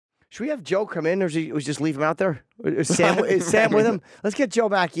Should we have Joe come in, or is we just leave him out there? Is Sam with him? Let's get Joe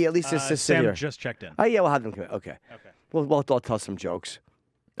back here. At least just sit Sam here. just checked in. Oh, yeah, we'll have them come in. Okay. We'll tell some jokes.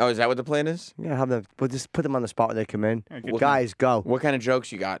 Oh, is that what the plan is? Yeah, have them. We'll just put them on the spot when they come in. Right, Guys, go. What kind of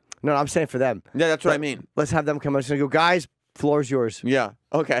jokes you got? No, I'm saying for them. Yeah, that's what I mean. Let's have them come in and go, guys, floor's yours. Yeah.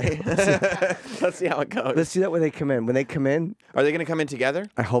 Okay. Let's see how it goes. Let's do that when they come in. When they come in. Are they going to come in together?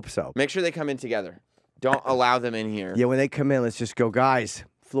 I hope so. Make sure they come in together. Don't allow them in here. Yeah, when they come in, let's just go, guys,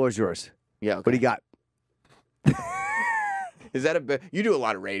 floor's yours. Yeah. Okay. What do you got? Is that you do a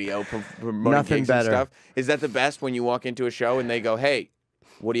lot of radio, promoting Nothing gigs better. and stuff. Is that the best when you walk into a show and they go, hey,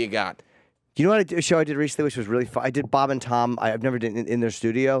 what do you got? You know what a show I did recently, which was really fun? I did Bob and Tom. I've never done it in their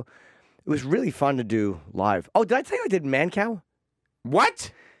studio. It was really fun to do live. Oh, did I tell you I did Man Cow?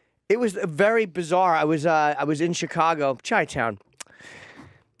 What? It was very bizarre. I was in Chicago, Chi-Town.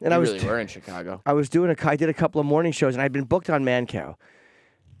 And You I was really were in Chicago. I did a couple of morning shows, and I'd been booked on Man Cow.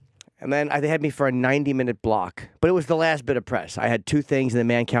 And then they had me for a 90-minute block. But it was the last bit of press. I had 2 things in the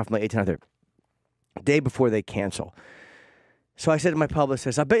Man Cow from like 8 to 9:30. Day before they cancel. So I said to my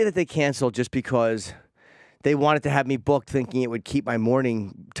publicist, I bet you that they canceled just because they wanted to have me booked thinking it would keep my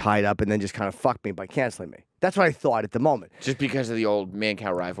morning tied up and then just kind of fuck me by canceling me. That's what I thought at the moment. Just because of the old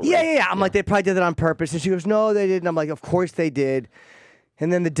man-cow rivalry. Yeah. I'm like, they probably did that on purpose. And she goes, no, they didn't. I'm like, of course they did.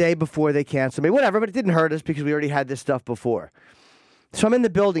 And then the day before they canceled me, whatever, but it didn't hurt us because we already had this stuff before. So I'm in the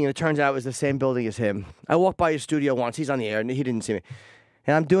building, and it turns out it was the same building as him. I walked by his studio once. He's on the air, and he didn't see me.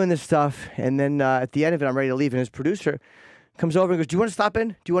 And I'm doing this stuff, and then at the end of it, I'm ready to leave, and his producer comes over and goes, do you want to stop in?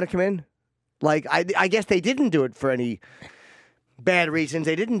 Do you want to come in? Like, I guess they didn't do it for any bad reasons.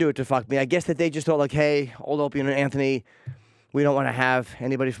 They didn't do it to fuck me. I guess that they just thought, like, hey, Old Opie and Anthony, we don't want to have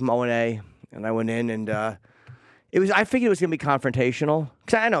anybody from O&A. And I went in, and I figured it was going to be confrontational.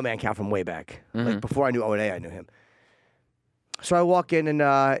 Because I know Man Cow from way back. Like, before I knew O&A, I knew him. So I walk in, and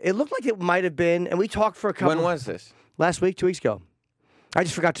it looked like it might have been, and we talked for a couple. When was this? Last week, 2 weeks ago. I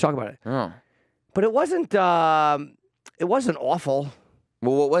just forgot to talk about it. Oh. But it wasn't awful.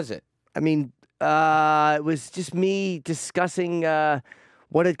 Well, what was it? I mean, it was just me discussing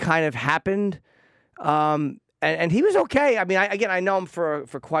what had kind of happened. And he was okay. I mean, I know him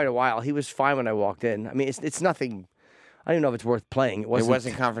for quite a while. He was fine when I walked in. I mean, it's nothing. I don't even know if it's worth playing. It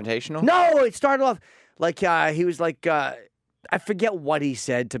wasn't confrontational? No, it started off like he was like, I forget what he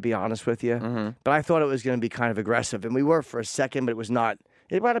said, to be honest with you. But I thought it was going to be kind of aggressive. And we were for a second, but it was not.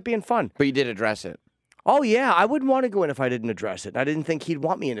 It wound up being fun. But you did address it. Oh, yeah. I wouldn't want to go in if I didn't address it. I didn't think he'd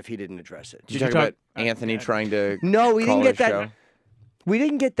want me in if he didn't address it. Did you talk about Anthony trying to No, we didn't get that. Show? We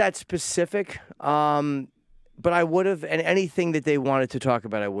didn't get that specific. But I would have, and anything that they wanted to talk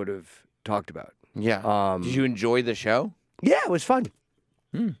about, I would have talked about. Yeah. Did you enjoy the show? Yeah, it was fun.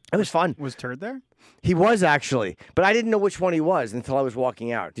 It was fun. Was Turd there? He was actually, but I didn't know which one he was until I was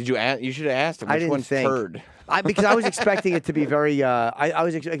walking out. Did you ask? You should have asked him which one's Turd. Because I was expecting it to be very. I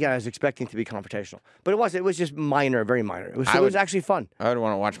was expecting it to be confrontational, but it wasn't. It was just minor, very minor. It was actually fun. I would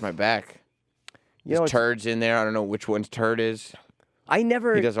want to watch my back. You know, Turd's in there. I don't know which one's Turd is. He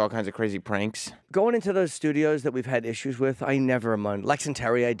does all kinds of crazy pranks. Going into those studios that we've had issues with, I never am on. Lex and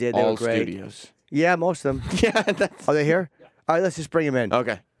Terry, I did. They were great. Studios. Yeah, most of them. Yeah. Are they here? Yeah. All right, let's just bring them in.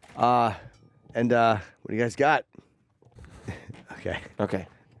 Okay. And what do you guys got? Okay. Okay.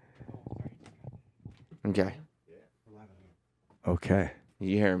 Okay. Okay.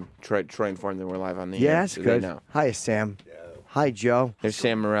 You hear him. Troy informed them we're live on the air. Yeah, that's so good. They know. Hi, Sam. Yeah. Hi, Joe. There's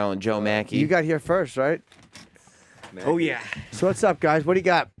Sam Morril and Joe Machi. You got here first, right? Machi. Oh, yeah. So what's up, guys? What do you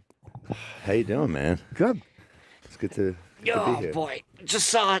got? How you doing, man? Good. It's good to be here. Boy, just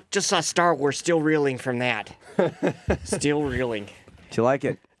saw Star Wars. Still reeling from that. Still reeling. Do you like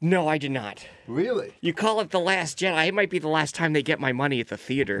it? No, I did not. Really? You call it The Last Jedi. It might be the last time they get my money at the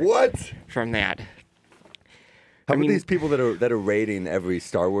theater. What? From that. How about these people that are rating every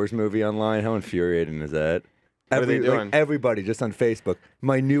Star Wars movie online? How infuriating is that? What are they doing? Like everybody just on Facebook.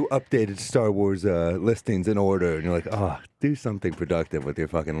 My new updated Star Wars listings in order, and you're like, oh, do something productive with your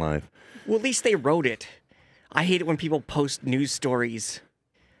fucking life. Well, at least they wrote it. I hate it when people post news stories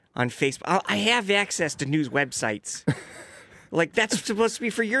on Facebook. I have access to news websites. Like, that's supposed to be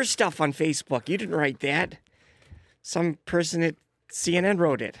for your stuff on Facebook. You didn't write that. Some person at CNN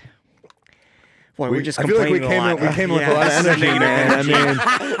wrote it. Boy, we're just complaining a lot. We came in with a lot of energy, man. I mean,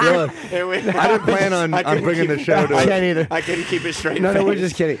 look, I didn't plan on bringing the show to... I can't either. I couldn't keep it straight. No, we're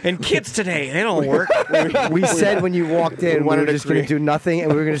just kidding. And kids today, they don't work. We said when you walked in, we were just going to do nothing, and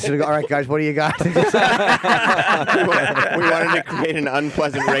we were going to go, all right, guys, what do you got? We wanted to create an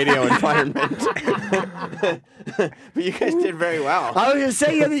unpleasant radio environment. But you guys did very well. I was going to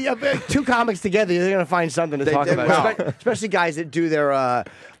say, two comics together, you're going to find something to talk did about. well. Especially guys that do their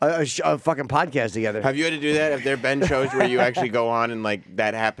a fucking podcast together. Have you had to do that? Have there been shows where you actually go on and like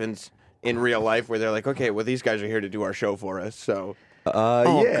that happens in real life where they're like, okay, well these guys are here to do our show for us, so.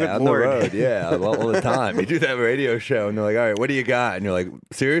 Oh, good yeah, on Lord. the road, yeah, all the time. You do that radio show, and they're like, "All right, what do you got?" And you're like,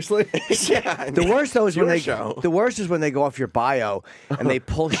 "Seriously?" Yeah. The worst though is when your they show. the worst is when they go off your bio and they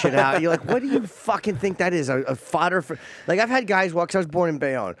pull shit out. You're like, what do you fucking think that is? A fodder for like I've had guys walk. 'Cause I was born in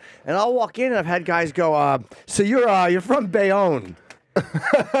Bayonne, and I'll walk in and I've had guys go, so you're from Bayonne,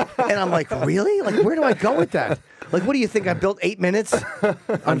 and I'm like, really? Like where do I go with that? Like, what do you think? I built 8 minutes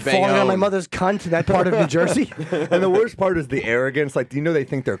on falling on my Bayonne. mother's cunt in that part of New Jersey? And the worst part is the arrogance. Like, do you know they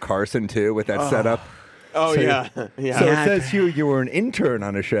think they're Carson too with that setup? Oh So- yeah, yeah. So Yeah. it says you were an intern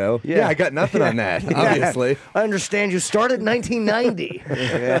on a show. Yeah. I got nothing on that. Obviously. I understand you started in 1990.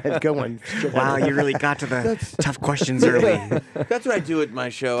 Yeah, go on. Wow, you really got to the tough questions early. That's what I do at my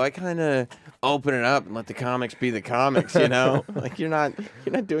show. I kind of open it up and let the comics be the comics. You know, like you're not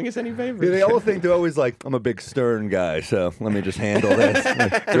doing us any favors. Yeah, they all think they're always like, I'm a big stern guy, so let me just handle this.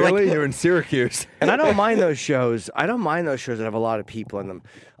 Like, really? You're in Syracuse. And I don't mind those shows. I don't mind those shows that have a lot of people in them.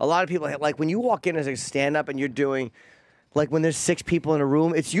 A lot of people, like when you walk in as a stand-up and you're doing, like when there's 6 people in a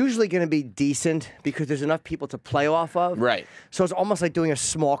room, it's usually going to be decent because there's enough people to play off of. Right. So it's almost like doing a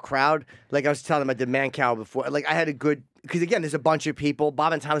small crowd. Like I was telling them I did Man Cow before. Like I had a good, because again, there's a bunch of people.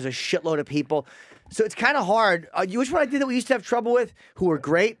 Bob and Tom is a shitload of people. So it's kind of hard. Which one I did that we used to have trouble with, who were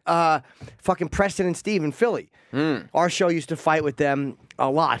great? Fucking Preston and Steve in Philly. Our show used to fight with them a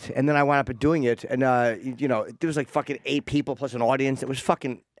lot, and then I wound up doing it, and you know, there was like fucking 8 people plus an audience. It was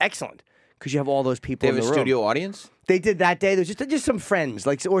fucking excellent because you have all those people They have in a the room. studio audience. They did that day. There was just some friends,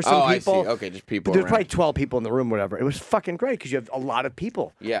 like or some Oh, people. I see. Okay, just people. But there's around. probably 12 people in the room, whatever. It was fucking great because you have a lot of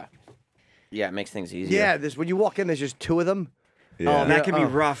people. Yeah. Yeah, it makes things easier. Yeah, there's when you walk in, there's just 2 of them. Oh, that could be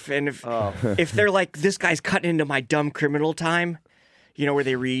rough. And if they're like, this guy's cutting into my dumb criminal time, you know, where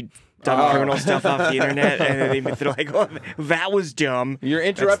they read dumb criminal stuff off the internet, and they're like, oh, that was dumb. You're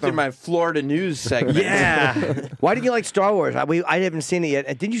interrupting my Florida news segment. Yeah. Why didn't you like Star Wars? I haven't seen it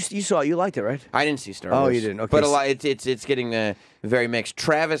yet. Didn't you saw it? You liked it, right? I didn't see Star Oh, Wars. you didn't? Okay. But a lot. It's getting very mixed.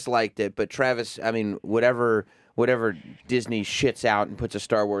 Travis liked it, but Travis, I mean, whatever Disney shits out and puts a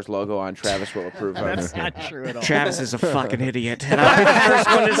Star Wars logo on, Travis will approve of. That's not true at all. Travis is a fucking idiot, and I'm the first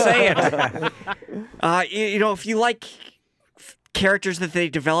one to say it. You know, if you like characters that they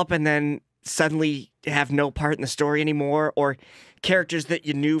develop and then suddenly have no part in the story anymore, or characters that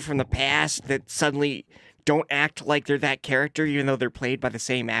you knew from the past that suddenly don't act like they're that character, even though they're played by the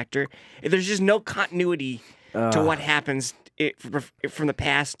same actor, if there's just no continuity to what happens from the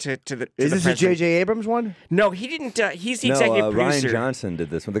past to the Is the this a present. J.J. Abrams one? No, he didn't. He's the No, executive Ryan producer. Johnson did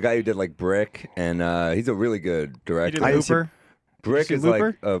this one. The guy who did like Brick, and he's a really good You director. did Looper. Brick You is see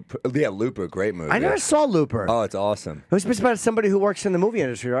Looper? like, yeah, Looper, great movie. I never saw Looper. Oh, it's awesome. It was about somebody who works in the movie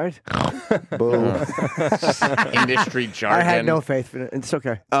industry, right? Boom. Industry jargon. I had no faith in it. It's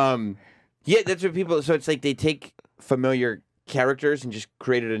okay. Yeah, that's what people. So it's like they take familiar characters and just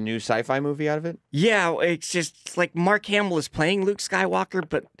created a new sci-fi movie out of it. Yeah, it's just like Mark Hamill is playing Luke Skywalker,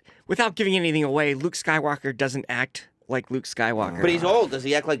 but without giving anything away, Luke Skywalker doesn't act like Luke Skywalker. But he's old. Does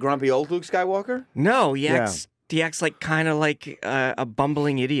he act like grumpy old Luke Skywalker? No, he Yeah. acts like kind of like a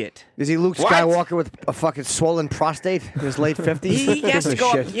bumbling idiot. Is he Luke What? Skywalker with a fucking swollen prostate in his late 50s? He has to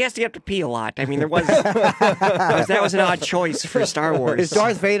go. Shit. He has to get to pee a lot. I mean, that was an odd choice for Star Wars. Is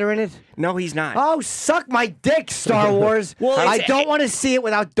Darth Vader in it? No, he's not. Oh, suck my dick, Star Wars. Well, I it's- don't want to see it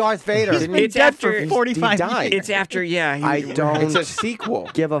without Darth Vader. He's been It's dead after- for 45 he died. years. It's after, yeah. I don't It's a sequel.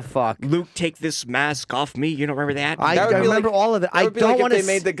 give a fuck. Luke, take this mask off me. You don't remember that? I That would be remember like- all of it. That I would be don't like want if to.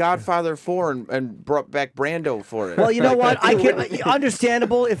 they made The Godfather 4 and brought back Brando for it. Well, you know what? I can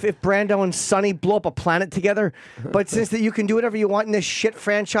understandable if Brando and Sonny blow up a planet together, but since that you can do whatever you want in this shit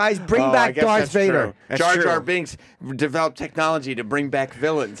franchise, bring Oh, I back guess Darth that's Vader. true. That's Jar Jar true. Binks developed technology to bring back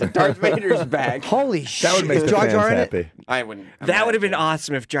villains, and Darth Vader's back. Holy shit! That would make Is the Jar fans Jar in it? happy. I wouldn't. That would have been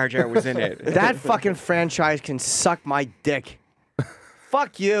awesome if Jar Jar was in it. That fucking franchise can suck my dick.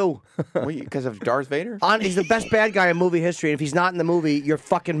 Fuck you. Because of Darth Vader? He's the best bad guy in movie history. And if he's not in the movie, your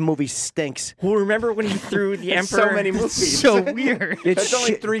fucking movie stinks. Well, remember when he threw the Emperor? So many movies. So weird. It's That's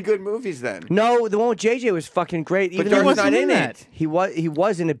only shit. 3 good movies then. No, the one with JJ was fucking great. Even But though Darth he's not wasn't in in it. that. He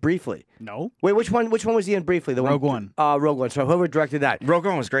was in it briefly. No. Wait, which one was he in briefly? The Rogue One. Rogue One. So whoever directed that. Rogue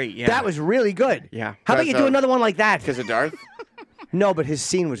One was great. Yeah, That was really good. Yeah. How about That's you do a- another one like that? Because of Darth? No, but his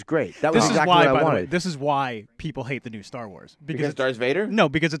scene was great. That was This is exactly why, what by I the way, wanted. this is why people hate the new Star Wars. Because Darth Vader? No,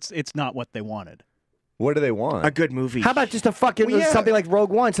 because it's not what they wanted. What do they want? a good movie. How about just a fucking Well, yeah. something like Rogue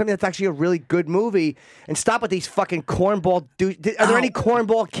One, something that's actually a really good movie, and stop with these fucking cornball dudes. Are there any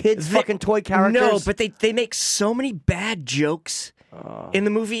cornball kids fucking toy characters? No, but they make so many bad jokes in the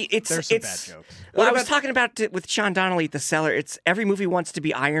movie. There's some bad jokes. Well, I was talking about it with Sean Donnelly at the Cellar. It's every movie wants to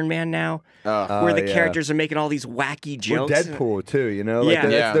be Iron Man now, where the characters are making all these wacky Or jokes. Deadpool too, you know. Like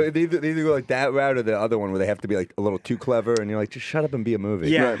Yeah. they either go like that route or the other one where they have to be like a little too clever, and you're like, just shut up and be a movie.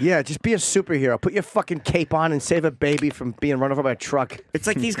 Yeah. Yeah, just be a superhero. Put your fucking cape on and save a baby from being run over by a truck. It's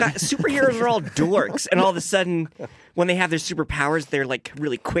like these guys, superheroes are all dorks, and all of a sudden, when they have their superpowers, they're like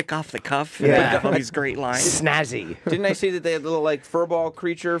really quick off the cuff. And they have all these great lines. Snazzy. Didn't I see that they had little like furball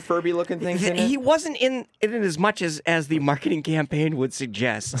creature, Furby-looking things in it? He wasn't in it as much as the marketing campaign would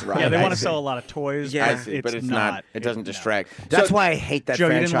suggest. Right. Yeah, they I want to see. sell a lot of toys. Yeah. I see, but it's not. It doesn't distract. That's So- why I hate that Joe,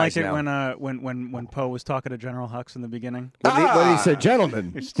 you franchise didn't like now. it when Poe was talking to General Hux in the beginning? When he said,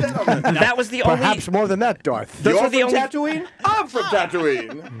 gentlemen, That was the only. perhaps more than that, Darth. Those You're were the from only. Tatooine? I'm from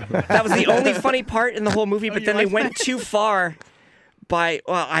Tatooine. That was the only funny part in the whole movie. But you then they like went too far. Well,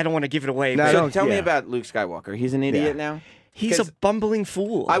 I don't want to give it away. No, but So don't- tell me yeah. about Luke Skywalker. He's an idiot now? he's a 'Cause bumbling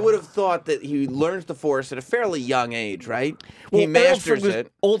fool. I would have thought that he learns the Force at a fairly young age, right? Well, he masters old for,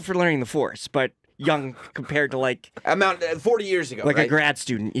 it. Old for learning the Force, but young compared to like 40 years ago, a right? grad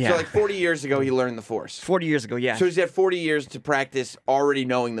student. Yeah, So like 40 years ago, he learned the Force. 40 years ago. Yeah. So he's had 40 years to practice already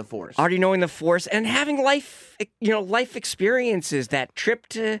knowing the Force. Already knowing the Force and having life experiences. That trip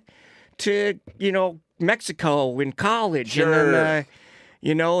to Mexico in college, Sure. and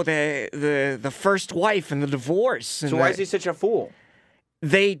then the first wife and the divorce. And So why is he such a fool?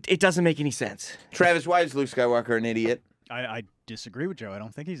 It doesn't make any sense. Travis, why is Luke Skywalker an idiot? I disagree with Joe. I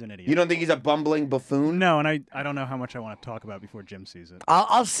don't think he's an idiot. You don't think he's a bumbling buffoon? No, and I don't know how much I want to talk about before Jim sees it.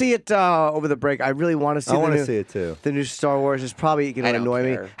 I'll see it over the break. I really want to see I the want new, to see it too. the new Star Wars. It's probably going I to don't annoy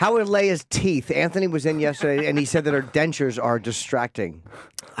me. care. How are Leia's teeth? Anthony was in yesterday, and he said that her dentures are distracting.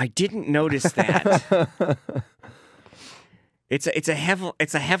 I didn't notice that. It's a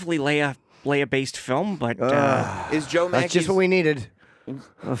heavily Leia based film, but Is Joe That's Mackey's... just what we needed.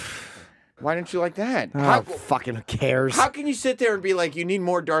 Why didn't you like that? Oh, fucking who cares? How can you sit there and be like, you need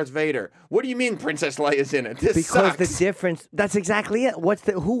more Darth Vader? What do you mean Princess Leia's in it? This Because the sucks. difference, that's exactly it. What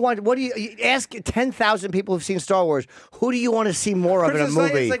do you ask 10,000 people who've seen Star Wars, who do you want to see more of in a Princess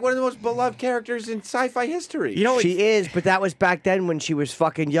movie? Leia's like one of the most beloved characters in sci-fi history. She is, but that was back then when she was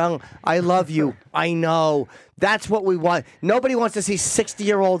fucking young. I love you. I know. That's what we want. Nobody wants to see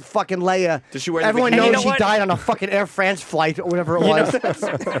 60-year-old fucking Leia. Does she wear the Everyone bikini? knows And you know she what? died on a fucking Air France flight or whatever it was.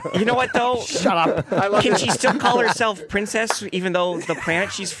 you know what though? Shut up. I love Can that- she still call herself princess even though the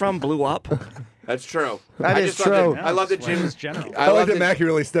planet she's from blew up? That's true. That I is just love true. that- I love that Why is Jim's... general? I I like love that that Mackie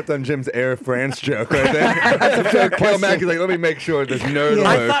really stepped on Jim's Air France joke right there. Kyle Mackie's like, let me make sure there's no Yeah.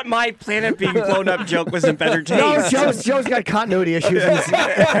 I thought my planet being blown up joke was in better No, taste. Joe's got continuity issues.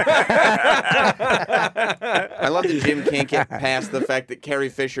 I love that Jim can't get past the fact that Carrie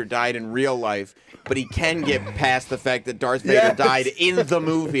Fisher died in real life, but he can get past the fact that Darth Vader Yes. died in the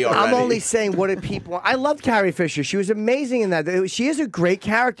movie already. I'm only saying, what did people... I loved Carrie Fisher. She was amazing in that. She is a great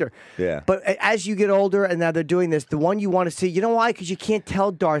character. Yeah. But as you get older and now they're doing this, the one you want to see, you know why? Because you can't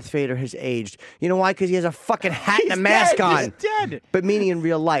tell Darth Vader has aged. You know why? Because he has a fucking hat and a mask dead. on. He's dead. But meaning in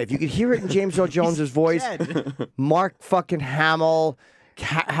real life. You could hear it in James Earl Jones's voice. Mark fucking Hamill,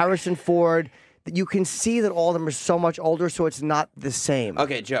 Harrison Ford. That you can see that all of them are so much older, so it's not the same.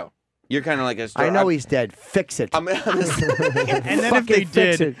 Okay, Joe. You're kind of like a... I know he's dead. Fix it. I'm And then if they Fucking fix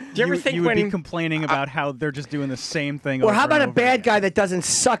did, it. Do you ever think you would be when- complaining about how they're just doing the same thing Or over how about and a over bad again? guy that doesn't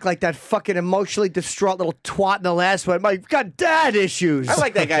suck like that fucking emotionally distraught little twat in the last one? Mike, got dad issues. I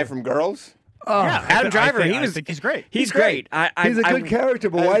like that guy from Girls. Yeah, Adam Driver, I think he's great. He's great. He's a good character,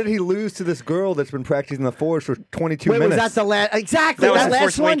 but why did he lose to this girl that's been practicing the Force for 22 Wait, minutes? was that the last? Exactly. That was That The last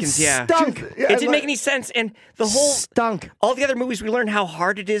Force one Awakens, yeah. stunk. Yeah, It didn't like- make any sense, and the whole Stunk. all the other movies we learn how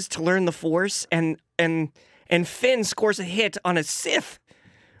hard it is to learn the Force, and Finn scores a hit on a Sith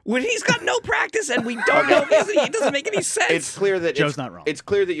when he's got no practice, and we don't know this. It doesn't make any sense. It's clear that Joe's it's not wrong. It's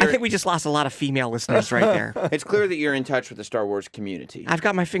clear that I you're. think we just lost a lot of female listeners right there. It's clear that you're in touch with the Star Wars community. I've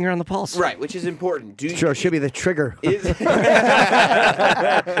got my finger on the pulse. Right, which is important. Do you, Sure, should be the trigger.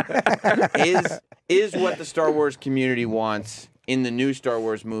 is what the Star Wars community wants in the new Star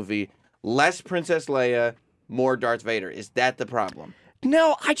Wars movie less Princess Leia, more Darth Vader? Is that the problem?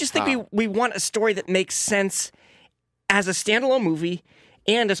 No, I just think we want a story that makes sense as a standalone movie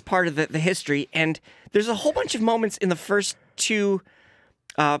and as part of the history. And there's a whole bunch of moments in the first two,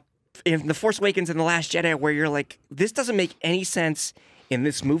 in The Force Awakens and The Last Jedi, where you're like, this doesn't make any sense in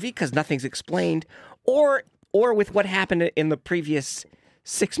this movie because nothing's explained, or with what happened in the previous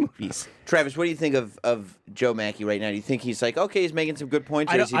 6 movies. Travis, what do you think of Joe Mackey right now? Do you think he's like, okay, he's making some good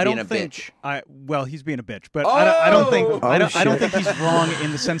points, or is he being a bitch? Well, he's being a bitch, but I don't think Oh, I don't shit. think he's wrong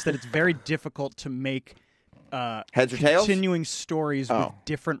in the sense that it's very difficult to make Heads or tails? continuing stories with Oh.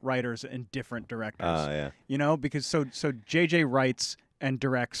 different writers and different directors. Yeah. You know, because so JJ writes and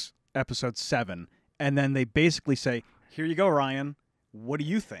directs episode 7, and then they basically say, "Here you go, Ryan. What do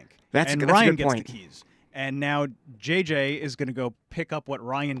you think?" That's and a good Ryan gets point. the keys. And now JJ is going to go pick up what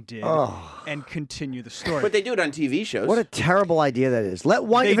Ryan did and continue the story. But they do it on TV shows. What a terrible idea that is. Let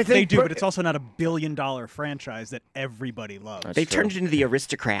one. they, if it's they in do, per- but it's also not a $billion franchise that everybody loves. That's They've true. turned it into the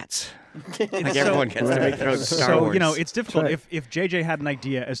aristocrats. Like So- everyone gets to make their own Star So Wars. you know, it's difficult. That's If JJ had an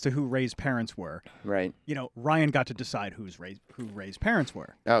idea as to who Ray's parents were, Right. you know, Ryan got to decide who Ray's parents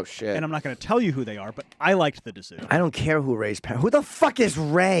were. Oh, shit. And I'm not going to tell you who they are, but I liked the decision. I don't care who Ray's parents. Who the fuck is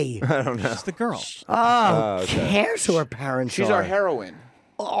Ray? She's the girl. Oh, who okay. cares who her parents She's are? our heroine.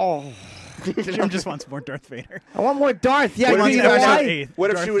 Oh, Jim just wants more Darth Vader. I want more Darth. Yeah, What you if know you guys why? had- 8th, What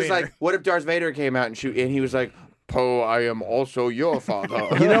if Darth she was Vader. like, what if Darth Vader came out and he was like, Poe, I am also your father.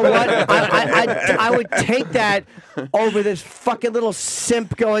 You know what? I would take that over this fucking little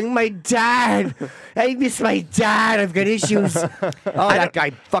simp going, my dad. I miss my dad. I've got issues. Oh, that guy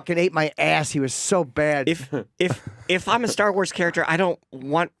fucking ate my ass. He was so bad. If I'm a Star Wars character, I don't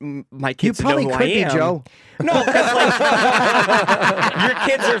want my you kids to know probably who could I be, am. Joe. No, because like your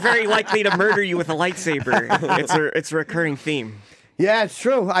kids are very likely to murder you with a lightsaber. It's a recurring theme. Yeah, it's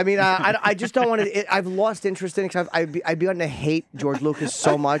true. I mean, I just don't want to. I've lost interest in it because I'd be starting to hate George Lucas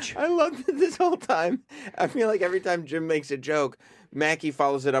so much. I love that this whole time. I feel like every time Jim makes a joke, Mackie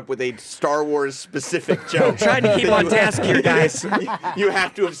follows it up with a Star Wars specific joke. Trying to keep on task here, guys. You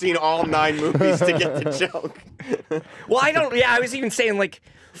have to have seen all 9 movies to get the joke. Well, I don't. Yeah, I was even saying like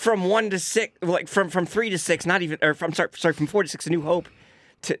from 1 to 6, like from 3 to 6, not even. Or from sorry, from 4 to 6, A New Hope,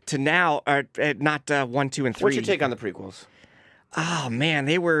 to now, not 1, 2, and 3. What's your take on the prequels? Oh man,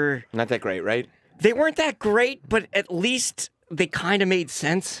 they weren't Not that great, right? that great, but at least they kind of made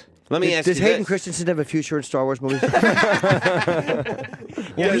sense. Let me ask Does you Hayden this. Christensen have a future in Star Wars movies?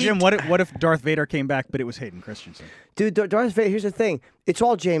 Yeah, Jim, what if Darth Vader came back, but it was Hayden Christensen? Dude, Darth Vader, here's the thing. It's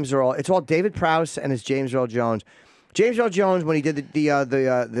all James Earl. It's all David Prowse and it's James Earl Jones. James Earl Jones, when he did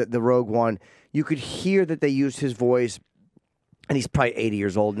the Rogue One, you could hear that they used his voice, and he's probably 80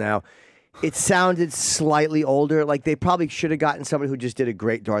 years old now. It sounded slightly older. Like they probably should have gotten somebody who just did a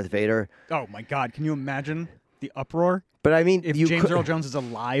great Darth Vader. Oh my God, can you imagine the uproar But I mean, if you James could, Earl Jones is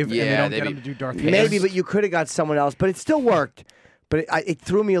alive and they Yeah, don't they'd get him be to do Darth pissed. Vader? maybe, but you could have got someone else. But it still worked. But it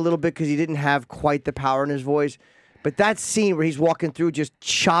threw me a little bit because he didn't have quite the power in his voice. But that scene where he's walking through just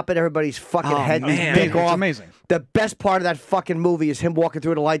chopping everybody's fucking Oh, head and man. dick It's off. amazing. The best part of that fucking movie is him walking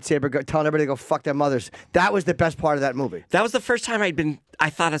through with a lightsaber, telling everybody to go fuck their mothers. That was the best part of that movie. That was the first time I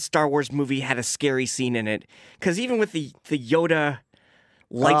thought a Star Wars movie had a scary scene in it. Because even with the Yoda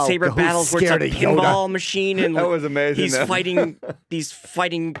lightsaber who's battles where it's a scared of Yoda? pinball machine and That was amazing, He's though.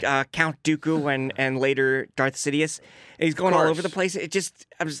 fighting Count Dooku and later Darth Sidious. And he's going all over the place. This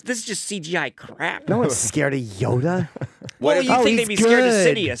is just CGI crap. No one's scared of Yoda. What well, if, you think he's they'd be scared of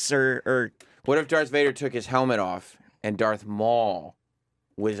good. Sidious or what if Darth Vader took his helmet off and Darth Maul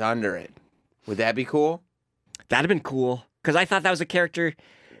was under it? Would that be cool? that'd have been cool. Because I thought that was a character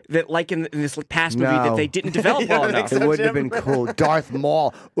that, like in this past movie, No. that they didn't develop well don't think enough. so? It wouldn't have Jim? been cool. Darth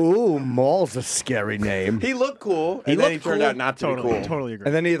Maul. Ooh, Maul's a scary name. He looked cool, and He then he looked turned cool. out not to Totally, be cool. totally agree.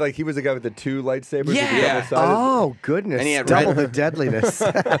 And then he was the guy with the 2 lightsabers. Yeah. At the Yeah. other side. Oh, goodness. And he had Double red- the deadliness.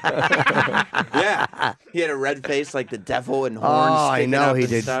 Yeah, he had a red face like the devil and horns. Oh, I sticking know up he and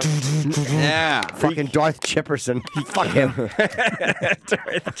did. stuff. Yeah, Fucking Darth Chipperson. Fuck him.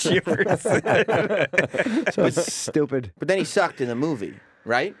 So stupid. but then he sucked in the movie,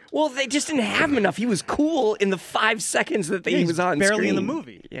 right? Well, they just didn't have him enough. He was cool in the 5 seconds that he He's was on barely in the screen.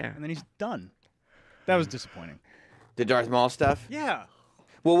 movie. Yeah. And then he's done. That was disappointing. The Darth Maul stuff. Yeah.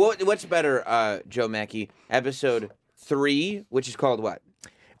 Well, what's better, Joe Mackey? Episode 3, which is called what?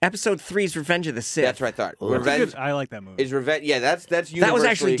 Episode 3 is Revenge of the Sith. That's what I thought. It's Revenge good. I like that movie. is revenge. Yeah, that's universally That was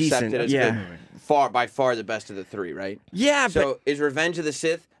actually accepted decent, as yeah. good. By far the best of the 3, right? Yeah, So is Revenge of the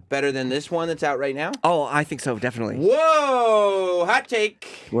Sith better than this one that's out right now? oh, I think so, definitely. Whoa! Hot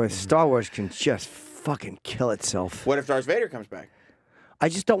take. Well, Star Wars can just fucking kill itself. What if Darth Vader comes back? I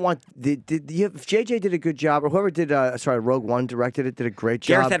just don't want if JJ did a good job, or whoever did Rogue One directed it, did a great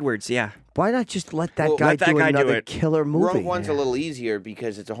job. Gareth Edwards, yeah. Why not just let that Well, guy let that do guy do another it. killer movie? Rogue One's a little easier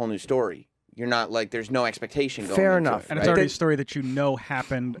because it's a whole new story. You're not like there's no expectation going. Fair into enough. it, And right? it's already a story that you know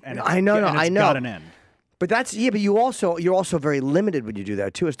happened, and it's, I know, no, and it's I know. got an end. But that's but you're also very limited when you do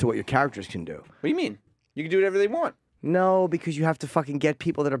that too, as to what your characters can do. What do you mean? You can do whatever they want. No, because you have to fucking get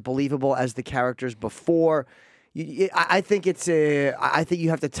people that are believable as the characters before. I think I think you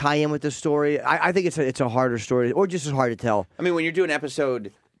have to tie in with the story. I think it's a harder story, or just as hard to tell. I mean, when you're doing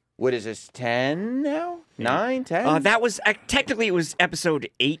episode, what is this, 10 now? 9, 10? That was technically it was episode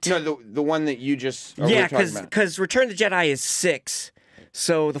 8. No, the one that you just yeah, because Return of the Jedi is 6.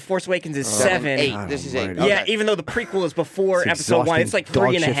 So The Force Awakens is 7. 8. This is 8. Yeah, Okay. even though the prequel is before episode 1, it's like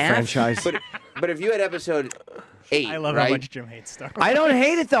 3.5. Franchise. But if you had episode 8, I love right? how much Jim hates Star Wars. I don't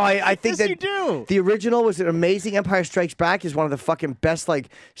hate it though. I think Yes, that you do. the original was an amazing. Empire Strikes Back is one of the fucking best, like,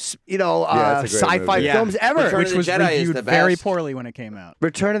 it's a great sci-fi movie. films ever. Return Which of the was Jedi is reviewed the very best. poorly when it came out.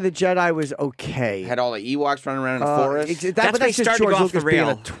 Return of the Jedi was okay. Had all the Ewoks running around in the forest. But That's when he just started to George go off the Lucas being rail.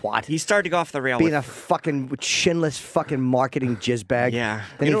 a twat. He started to go off the rail. Being with- a fucking chinless fucking marketing jizzbag. Yeah.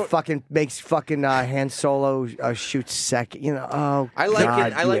 Then You he know- fucking makes fucking Han Solo shoot second. You know, oh I like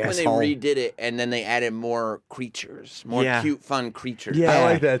God, it. I like you when asshole. they redid it and then they added more creatures, more Yeah. cute, fun creatures. Yeah. I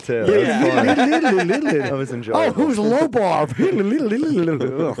like that too. Yeah. That was Oh, enjoyable. who's Lobar?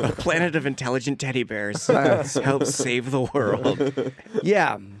 the planet of intelligent teddy bears helps save the world.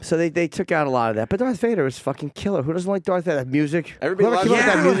 Yeah, so they took out a lot of that. But Darth Vader was fucking killer. Who doesn't like Darth Vader? That music. Everybody Whoever loves came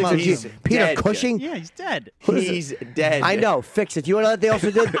up with it. that music. He's is Peter dead. Cushing. Yeah, he's dead. He's dead. I know. Fix it. You know what they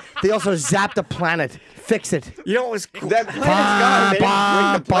also did? They also zapped the planet. Fix it. You know what was cool? That planet's gone. They didn't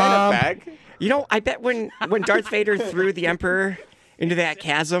bring the Bomb. planet back. You know, I bet when Darth Vader threw the Emperor into that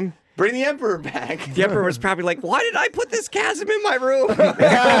chasm, Bring the Emperor back. the Emperor was probably like, "Why did I put this chasm in my room?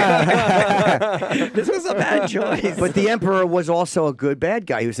 This was a bad choice." But the Emperor was also a good bad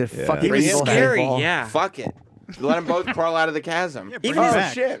guy. He was a fucking he was Bring him scary. handball. Yeah. Fuck it. Let them both crawl out of the chasm. bring Even him his-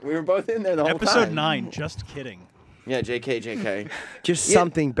 back. Shit, we were both in there the whole Episode time. 9, just kidding. Yeah, JK. Just Yeah,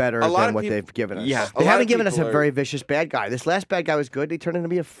 something better a lot than of what peop- they've given us. Yeah. A They lot haven't of given us a people are- very vicious bad guy. This last bad guy was good. He turned into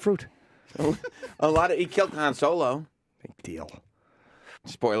be a fruit. He killed Han Solo. Big deal.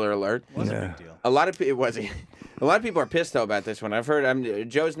 Spoiler alert. Was a big deal. A lot of it was. A lot of people are pissed though about this one. I've heard.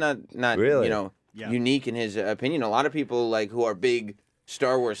 Joe's not Really? Yeah. unique in his opinion. A lot of people like who are big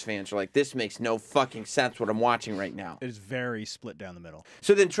Star Wars fans are like, this makes no fucking sense what I'm watching right now. It is very split down the middle.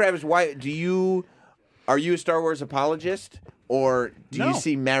 So then, Travis, why are you a Star Wars apologist, or do No. you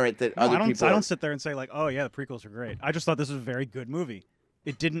see merit that No, other I don't. people? I don't sit there and say like, "Oh yeah, the prequels are great." I just thought this was a very good movie.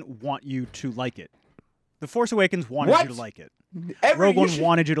 It didn't want you to like it. The Force Awakens wanted What? you to like it. you Rogue One should-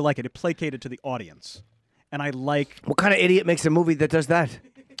 wanted you to like it. It placated to the audience, and I like. What kind of idiot makes a movie that does that?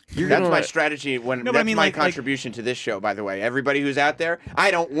 That's my strategy. No, but That's I mean, my like- contribution to this show, by the way. Everybody who's out there, I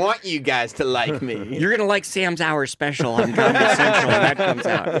don't want you guys to like me. You're gonna like Sam's Hour special on Comedy Central when that comes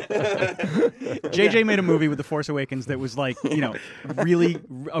out. JJ made a movie with The Force Awakens that was like,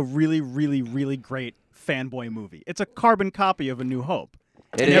 really great fanboy movie. It's a carbon copy of A New Hope.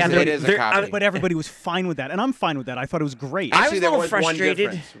 It Yeah, is. they're- It is a they're- copy. But everybody was fine with that, and I'm fine with that. I thought it was great. I was Actually, a there little was frustrated.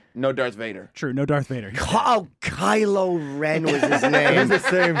 one difference. No Darth Vader. True, no Darth Vader. Oh, Kylo Ren was his It's name. the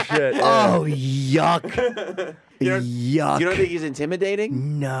same shit. Oh, yuck. Yuck. You don't think he's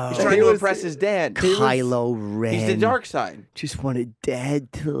intimidating? No. He's trying to impress his dad. Kylo Ren. He's the dark side. Just wanted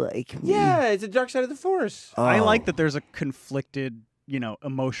Dad to like me. Yeah, it's the dark side of the Force. Oh. I like that there's a conflicted,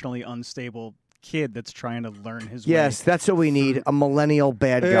 emotionally unstable kid that's trying to learn his Yes, way. that's what we need. A millennial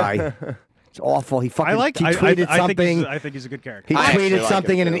bad guy. It's awful. He fucking he tweeted something. I think he's a good character. He I actually tweeted like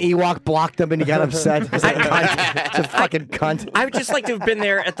something him, and an too. Ewok blocked him and he got upset. He's a cunt. It's a fucking cunt. I would just like to have been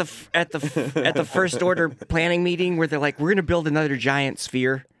there at the First Order planning meeting where they're like, "We're gonna build another giant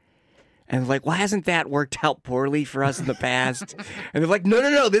sphere." And they're like, well, hasn't that worked out poorly for us in the past? And they're like,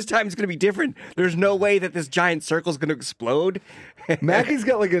 no, this time it's going to be different. There's no way that this giant circle's going to explode. Mackie's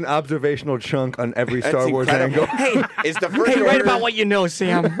got like an observational chunk on every Star Wars incredible. angle. Hey, Is the first hey, order, write about what you know,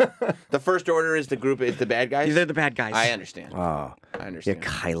 Sam. the First Order is the group is the bad guys? They're the bad guys. I understand. Oh, I yeah. understand.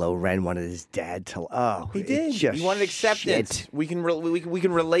 Kylo Ren wanted his dad to. Oh, He it's did. just He wanted acceptance. shit. We can we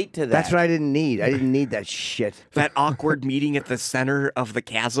can relate to that. That's what I didn't need. I didn't need that shit. That awkward meeting at the center of the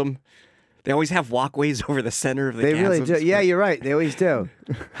chasm. They always have walkways over the center of the They chasm. really do. Yeah, you're right. They always do.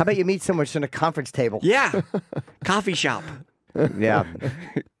 How about you meet someone just in a conference table? Yeah. Coffee shop. Yeah.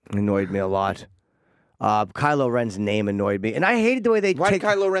 Annoyed me a lot. Kylo Ren's name annoyed me, and I hated the way they Why take. did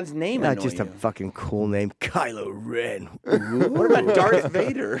Kylo Ren's name annoy just a you? fucking cool name, Kylo Ren. What about Darth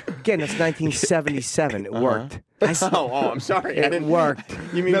Vader? Again, that's 1977. It worked. I'm sorry. I It didn't worked.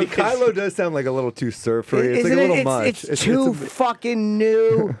 You mean No, because Kylo does sound like a little too surfery. It's Isn't like a little it? much. It's too fucking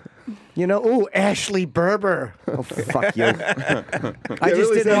new. Ooh, Ashley Berber. Oh, fuck you. I It just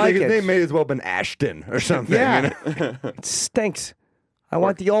really didn't sounds like his it. name may as well have been Ashton or something. Yeah. you know? It stinks. I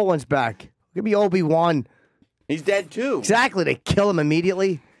want the old ones back. Give me Obi-Wan. he's dead too. Exactly. They kill him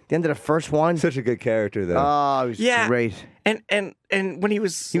immediately. The end of the first one. Such a good character, though. Oh, he was Yeah. great. And when he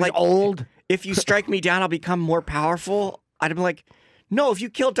was He was like, old. if you strike me down, I'll become more powerful. I'd be like, no, if you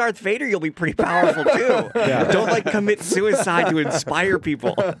kill Darth Vader, you'll be pretty powerful too. Don't commit suicide to inspire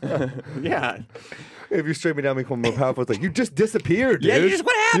people. Yeah. If you're streaming down, become more powerful. It's like you just disappeared, dude. Yeah,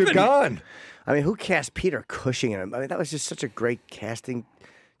 what happened? You're gone. I mean, who cast Peter Cushing in it? I mean, that was just such a great casting.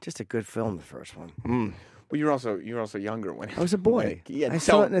 Just a good film, the first one. Well, you're also younger when I was a boy. Like, yeah, I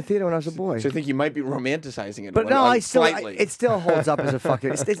saw it in the theater when I was a boy. So I think you might be romanticizing it. But no, it slightly. still holds up as a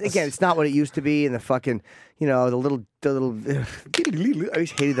fucking. Again, it's not what it used to be. And the fucking, the little. I always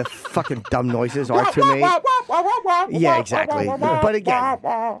hated the fucking dumb noises R2 made. Yeah, exactly. But again,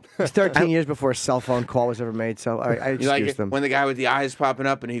 it's 13 years before a cell phone call was ever made, so I You excuse like it them. when the guy with the eyes popping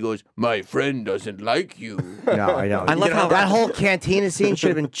up and he goes, "My friend doesn't like you." No, I don't. I love how that whole cantina scene should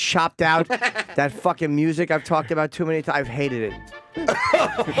have been chopped out. That fucking music I've talked about too many times. I've hated it.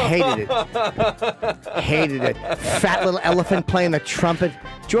 Hated it. Fat little elephant playing the trumpet.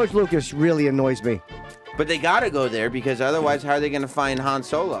 George Lucas really annoys me. But they gotta go there because otherwise, how are they gonna find Han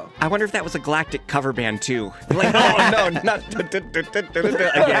Solo? I wonder if that was a Galactic cover band too. Like, oh no, not again.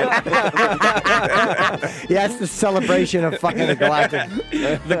 Yeah, it's the celebration of fucking the Galactic.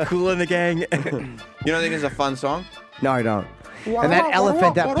 The Cool in the Gang. You don't think it's a fun song? No, I don't. And that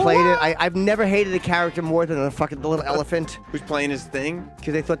elephant that played it, I've never hated a character more than the little elephant Who's playing his thing?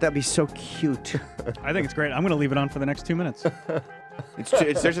 because they thought that'd be so cute. I think it's great. I'm going to leave it on for the next 2 minutes.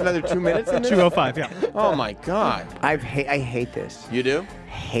 There's another 2 minutes in this? 2:05, yeah. Oh my god. I hate this. You do?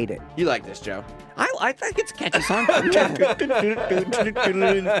 Hate it. You like this, Joe? I think it's a catchy song.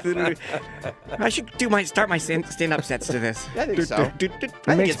 I should start my stand-up sets to this. I think so.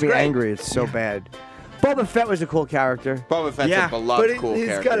 It makes me angry. It's so bad. Boba Fett was a cool character. Boba Fett's Yeah, a beloved, But cool he's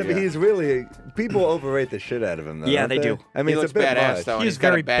character. gotta be. yeah. He's really. People overrate the shit out of him, though. Yeah, don't they do. I mean, He it's looks a bit badass, much. though. and He's got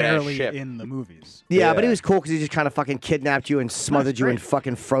a very badass barely ship. in the movies. Yeah, but he Yeah. was cool because he just kind of fucking kidnapped you and smothered you in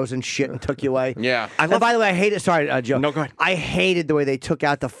fucking frozen shit and took you away. Yeah. And by the way, I hated. Sorry, Joe. No, go ahead. I hated the way they took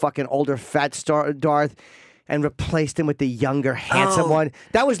out the fucking older fat Darth and replaced him with the younger handsome one.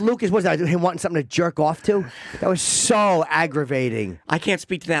 That was Lucas. Was that him wanting something to jerk off to? That was so aggravating. I can't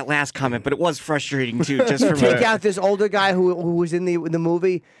speak to that last comment, but it was frustrating too. Just from Take out this older guy who was in the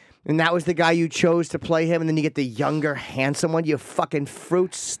movie, and that was the guy you chose to play him, and then you get the younger handsome one. You fucking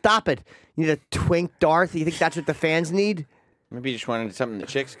fruit. Stop it. You need a twink Darth. You think that's what the fans need? Maybe you just wanted something the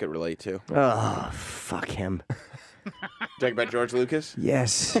chicks could relate to. Oh, fuck him. Talk about George Lucas?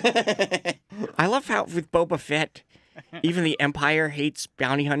 Yes. I love how with Boba Fett, even the Empire hates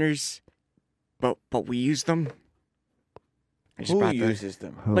bounty hunters, but we use them. I just Who brought uses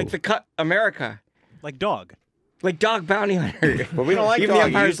them? like the America, Like dog. like dog bounty hunter. But we don't like Even the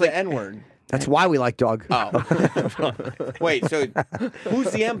dog. You Empire's use the N-word. That's why we like dog. Oh. Wait, so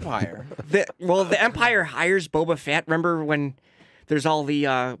who's the Empire? The Empire hires Boba Fett. Remember when there's all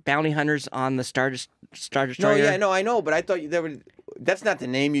the bounty hunters on the Star Destroyer? No, yeah, no, I know, but I thought that's not the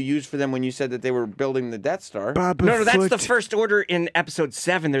name you used for them when you said that they were building the Death Star. No, that's the First Order in Episode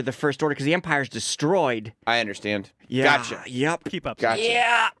 7. They're the First Order because the Empire's destroyed. I understand. Yeah. Gotcha. Yep. Keep up. Gotcha.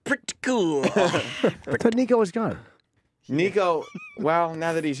 Yeah, pretty cool. I thought Nico was gone. Nico, well,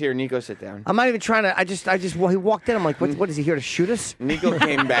 now that he's here, Nico, sit down. I'm not even trying to. Well, he walked in. I'm like, what is he here to shoot us? Nico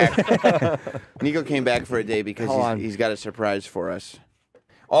came back. Nico came back for a day because Hold on. he's got a surprise for us.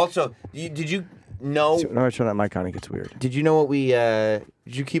 Also, did you know? No, turn that mic on. It gets weird. Did you know what we? Did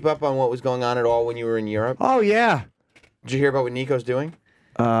you keep up on what was going on at all when you were in Europe? Oh yeah. Did you hear about what Nico's doing?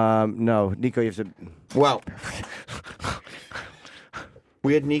 No, Nico, you have to. Well,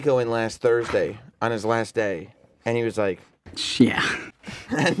 we had Nico in last Thursday on his last day, and he was like, Yeah.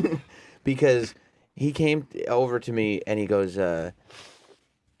 because he came over to me and he goes, "Hey,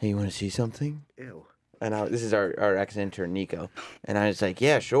 you want to see something?" Ew. And this is our ex-intern, Nico. And I was like,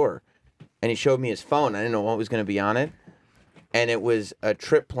 yeah, sure. And he showed me his phone. I didn't know what was going to be on it. And it was a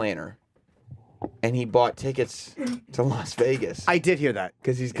trip planner. And he bought tickets to Las Vegas. I did hear that.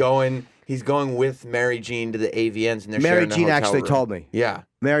 Because he's going with Mary Jean to the AVNs. And they're Mary sharing the Jean hotel actually room. told me. Yeah.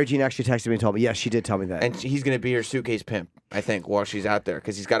 Mary Jean actually texted me and told me. Yes, she did tell me that. And he's going to be her suitcase pimp, I think, while she's out there.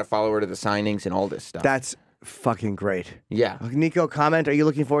 Because he's got to follow her to the signings and all this stuff. That's fucking great. Yeah. Nico, comment. Are you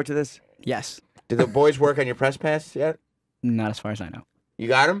looking forward to this? Yes. Did the boys work on your press pass yet? Not as far as I know. You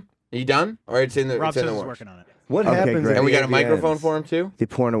got him? Are you done? Or it's in the, Rob it's in says the he's works? working on it. What Okay, happens? great. at And we the got a microphone AVNs? for him, too? The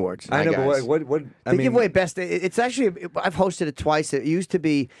porn awards. I know, guys. but what? I They mean, give away best. It's actually. I've hosted it twice. It used to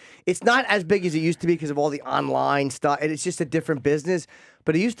be. It's not as big as it used to be because of all the online stuff. And it's just a different business.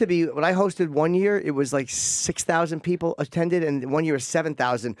 But it used to be when I hosted one year, it was like 6,000 people attended, and one year was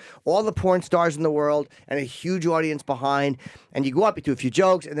 7,000. All the porn stars in the world, and a huge audience behind. And you go up, you do a few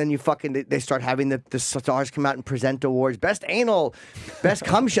jokes, and then you they start having the stars come out and present awards. Best anal, best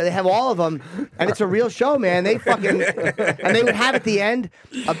cum show. They have all of them, and it's a real show, man. They fucking and they would have at the end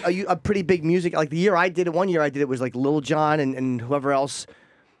a pretty big music. Like the year I did it, one year I did it was like Lil Jon and whoever else.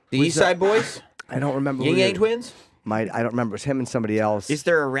 The East Side Boys? I don't remember. Ying who Yang it- twins? I don't remember. It's him and somebody else. Is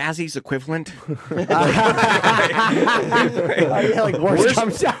there a Razzies equivalent? Yeah, like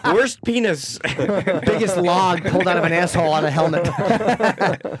Worst penis. biggest log pulled out of an asshole on a helmet.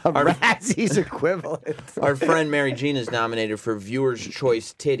 A Razzie's equivalent. Our friend Mary Jean is nominated for Viewer's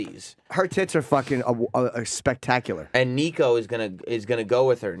Choice Titties. Her tits are fucking spectacular. And Nico is gonna go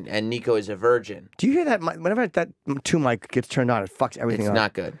with her, and Nico is a virgin. Do you hear that? Whenever that 2 mic gets turned on, it fucks everything It's up.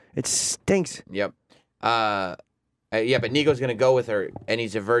 not good. It stinks. Yep. Yeah, but Nico's gonna go with her, and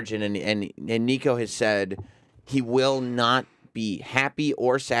he's a virgin, and Nico has said he will not be happy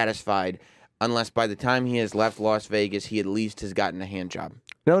or satisfied unless by the time he has left Las Vegas, he at least has gotten a hand job.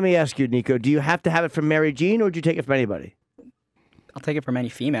 Now let me ask you, Nico. Do you have to have it from Mary Jean, or would you take it from anybody? I'll take it from any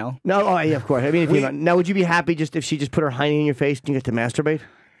female. No, oh yeah, of course. I mean, if you now, would you be happy just if she just put her hiney in your face and you get to masturbate?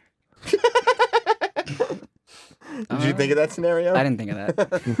 Did you think of that scenario? I didn't think of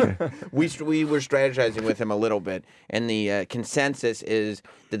that. We were strategizing with him a little bit, and the consensus is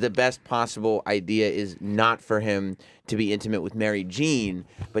that the best possible idea is not for him to be intimate with Mary Jean,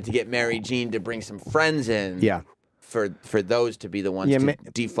 but to get Mary Jean to bring some friends in. Yeah. For those to be the ones to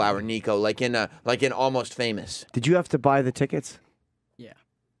deflower Nico, like in Almost Famous. Did you have to buy the tickets? Yeah.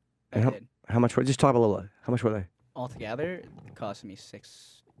 And I did. how much were? Just talk a little. How much were they? Altogether, it cost me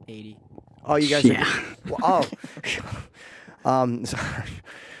 $680. Oh, you guys. Yeah. Well,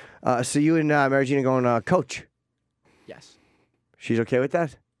 so you and Mary Jean are going coach. Yes. She's okay with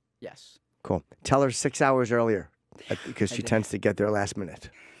that? Yes. Cool. Tell her 6 hours earlier because I she did. tends to get there last minute.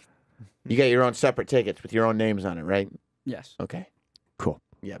 You got your own separate tickets with your own names on it, right? Yes. Okay. Cool.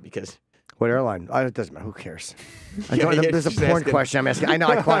 Yeah, because What airline? It doesn't matter. Who cares? Yeah, There's a just porn asking. question I'm asking. I know.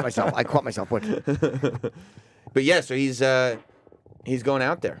 I caught myself. What? But yeah, so he's going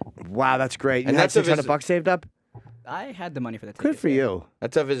out there. Wow, that's great. You And had that's of his- $600 saved up? I had the money for the tickets. Good for you.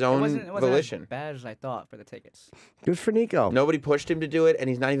 That's of his It own wasn't volition. as bad as I thought for the tickets. Good for Nico. Nobody pushed him to do it, and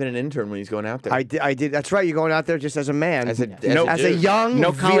he's not even an intern when he's going out there. I did. That's right. You're going out there just as a man. As a as a dude. young,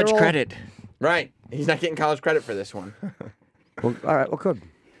 No college virile- credit. Right. He's not getting college credit for this one. Well, all right. Well, good.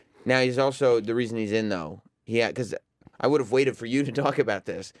 Now he's also the reason he's in though. Because I would have waited for you to talk about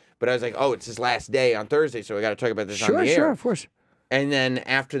this, but I was like, oh, it's his last day on Thursday, so we got to talk about this on the air. Sure, of course. And then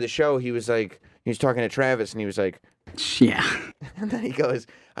after the show, he was talking to Travis, and he was like, Yeah. and then he goes,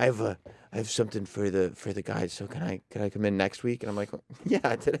 I have something for the guys. So can I come in next week? And I'm like,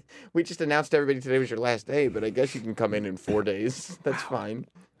 yeah. We just announced to everybody today was your last day, but I guess you can come in 4 days. That's fine.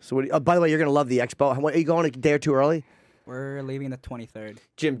 So, by the way, you're gonna love the expo. Are you going a day or two early? We're leaving the 23rd.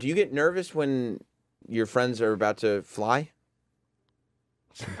 Jim, do you get nervous when your friends are about to fly?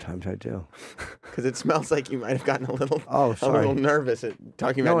 Sometimes I do. Because it smells like you might have gotten a little sorry. nervous at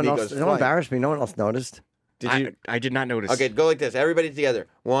talking No about one Nico's else. flight. Don't embarrass me. No one else noticed. Did you? I did not notice. Okay, go like this. Everybody together.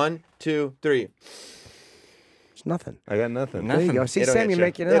 1, 2, 3. It's nothing. I got nothing. There you go. See, It'll Sam, hit you're you.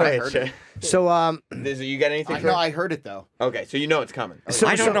 making it It'll up. hit you. So, You got anything? I know, I heard it though. Okay, so you know it's coming.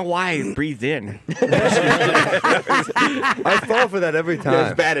 I don't know why I breathed in. I fall for that every That time.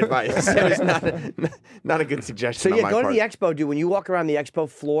 was bad advice. It was not a good suggestion. So on yeah, my go part. to the expo, dude. When you walk around the expo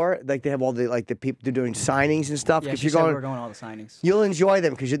floor, like they have all the people they're doing signings and stuff. Yeah, Because she you're said going, we're going to all the signings. you'll enjoy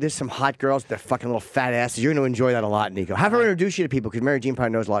them because there's some hot girls with their fucking little fat asses. You're going to enjoy that a lot, Nico. Have her introduce you to people because Mary Jean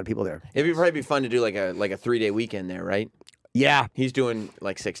probably knows a lot of people there. It'd probably be fun to do like a 3-day weekend there, right? Yeah. He's doing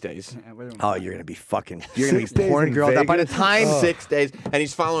like 6 days. Yeah, we're doing Oh, you're gonna be fucking. You're gonna 6 be days porn in girl. By the Vegas? time 6 days, and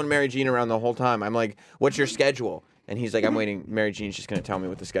he's following Mary Jean around the whole time. I'm like, "What's your schedule?" And he's like, "I'm waiting. Mary Jean's just gonna tell me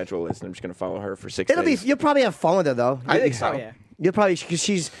what the schedule is, and I'm just gonna follow her for 6 it'll be, days." you'll probably have fun with her though. I think so. Oh, yeah. You'll probably because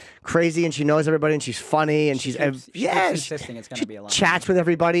she's crazy and she knows everybody and she's funny and She she's keeps yeah. insisting it's gonna be a lot. Chats with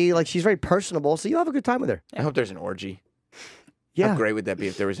everybody. Like she's very personable, so you'll have a good time with her. I hope there's an orgy. Yeah, How great would that be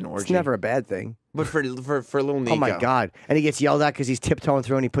if there was an orgy? it's never a bad thing. But for little Nico. Oh my god! And he gets yelled at because he's tiptoeing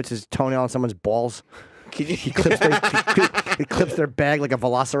through and he puts his toenail on someone's balls. Can you, He clips their bag like a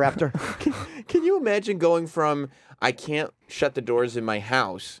velociraptor. Can you imagine going from I can't shut the doors in my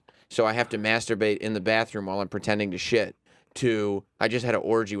house, so I have to masturbate in the bathroom while I'm pretending to shit, to I just had an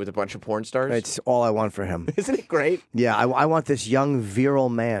orgy with a bunch of porn stars? It's all I want for him. Isn't it great? Yeah, I want this young virile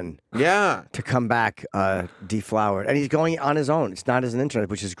man Yeah. to come back deflowered, and he's going on his own. It's not as an intern,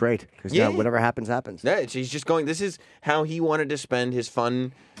 which is great because Yeah. whatever happens, happens. Yeah, he's just going. This is how he wanted to spend his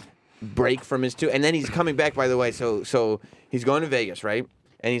fun break from his and then he's coming back. By the way, so he's going to Vegas, right?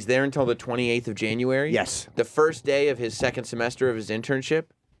 And he's there until the 28th of January. Yes. The first day of his second semester of his internship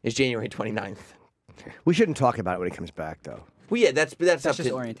is January 29th. We shouldn't talk about it when he comes back, though. Well, yeah, that's up just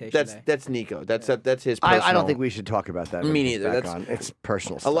to orientation day. that's Nico. That's his. Personal, I don't think we should talk about that. Me when he's neither. back on. It's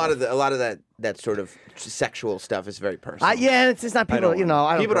personal. a Stuff. lot of that sort of sexual stuff is very personal. Yeah, it's just not people. You know,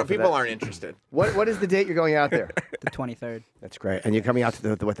 I don't go for people that. aren't interested. What is the date you're going out there? The 23rd. That's great. And you're coming out to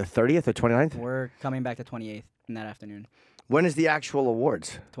the 30th or 29th? We're coming back the 28th in that afternoon. When is the actual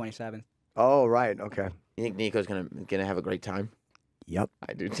awards? 27th. Oh, right. Okay. You think Nico's gonna have a great time? Yep.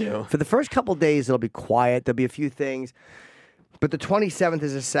 I do too. For the first couple days, it'll be quiet. There'll be a few things. But the 27th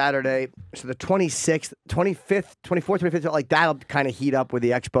is a Saturday. So the 26th, 25th, 24th, 25th, like that'll kind of heat up with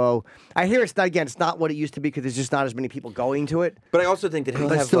the expo. I hear it's not what it used to be because there's just not as many people going to it. But I also think that he'll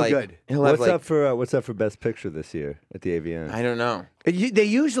But have still like good. he'll have What's up for Best Picture this year at the AVN? I don't know. They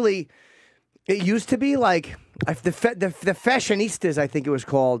usually, it used to be like the Fashionistas, I think it was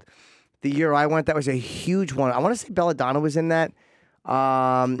called. The year I went, that was a huge one. I want to say Belladonna was in that.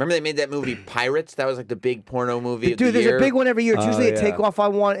 Remember they made that movie Pirates? That was like the big porno movie. Dude, there's a big one every year. It's usually a yeah. takeoff I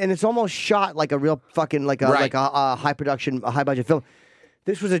want, and it's almost shot like a real fucking like a high production, a high budget film.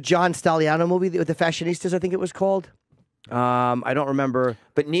 This was a John Stalliano movie with the Fashionistas, I think it was called. I don't remember.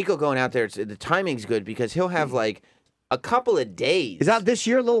 But Nico going out there, the timing's good because he'll have like a couple of days. Is that this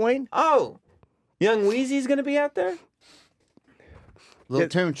year, Lil Wayne? Oh, Young Wheezy's gonna be out there. Little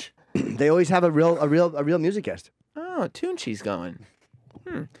Tunch. They always have a real music guest. Oh, Tunchi's going.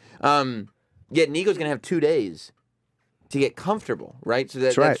 Yeah, Nico's gonna have 2 days to get comfortable, right? So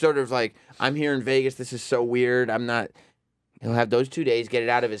that's right. sort of like, I'm here in Vegas. This is so weird. I'm not. He'll have those 2 days, get it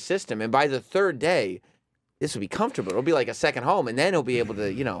out of his system, and by the third day, this will be comfortable. It'll be like a second home, and then he'll be able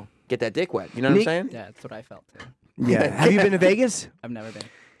to, get that dick wet. You know what I'm saying? Yeah, that's what I felt too. Yeah. Have you been to Vegas? I've never been.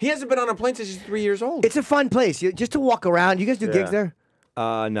 He hasn't been on a plane since he's 3 years old. It's a fun place. Just to walk around. You guys do gigs there? No,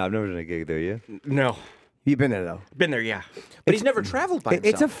 I've never done a gig there. You? No. You've been there though. Been there, yeah. but he's never traveled by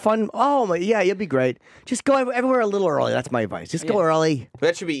himself. It's a fun. Oh my, yeah, you'll be great. Just go everywhere a little early. That's my advice. Just go early.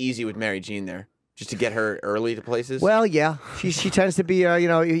 That should be easy with Mary Jean there, just to get her early to places. Well, yeah, she tends to be.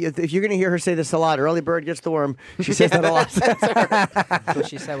 If you're going to hear her say this a lot, early bird gets the worm. She says that a lot. That's what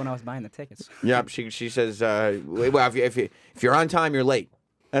she said when I was buying the tickets. Yep, she says, well, if you're on time, you're late.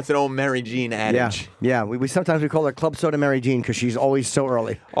 That's an old Mary Jean adage. Yeah. We sometimes we call her Club Soda Mary Jean because she's always so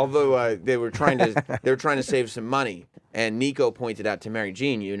early. Although they were trying to save some money, and Nico pointed out to Mary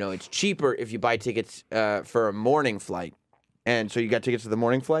Jean, it's cheaper if you buy tickets for a morning flight. And so you got tickets for the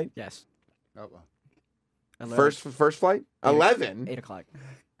morning flight? Yes. Oh, well. 11, First flight? 11. 8 o'clock.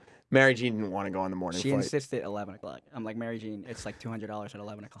 Mary Jean didn't want to go on the morning She flight. insisted 11 o'clock. I'm like, Mary Jean, it's like $200 at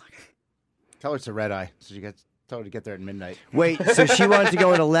 11 o'clock. Tell her it's a red eye, so she gets told to get there at midnight. Wait, so she wanted to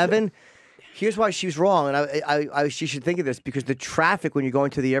go at 11? Here's why she was wrong, and she should think of this because the traffic when you're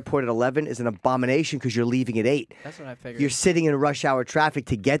going to the airport at 11 is an abomination because you're leaving at 8. That's what I figured. You're sitting in rush hour traffic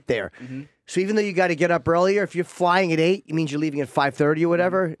to get there. Mm-hmm. So even though you got to get up earlier, if you're flying at 8, it means you're leaving at 5:30 or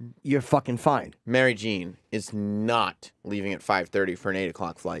whatever. You're fucking fine. Mary Jean is not leaving at 5:30 for an 8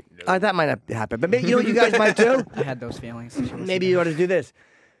 o'clock flight. That might not happen, but maybe you know what you guys might do. I had those feelings. Maybe you ought to do this.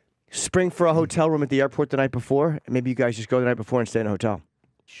 Spring for a hotel room at the airport the night before. And maybe you guys just go the night before and stay in a hotel.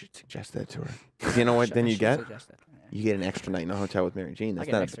 You should suggest that to her. 'Cause you know what? Then you get Suggest it. you get an extra night in a hotel with Mary Jean. I That's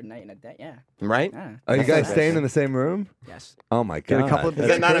get an not extra night in a day. Yeah. right. Yeah. Are you That's guys not staying bad. in the same room? Yes. Oh my Get god! a couple of- Is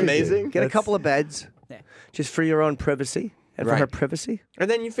that not crazy. amazing? Get a couple of beds, Yeah. just for your own privacy and for Right. her privacy. And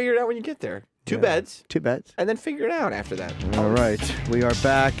then you figure it out when you get there. Two beds, 2 beds. and then figure it out after that. All right, we are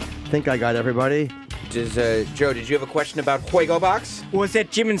back. Think I got everybody. Joe, did you have a question about Fuego Box? Was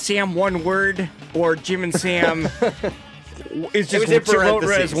that Jim and Sam one word, or Jim and Sam is just was in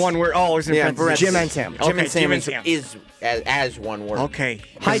parentheses. as one word? Oh, it was in Yeah, parentheses. Jim and Sam. Okay, Jim and Sam Jim and Sam. is as one word. Okay.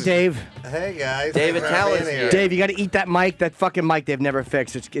 Hi, Dave. Hey guys, Dave thanks for Attell having is me here. Dave, you got to eat that mic. That fucking mic they've never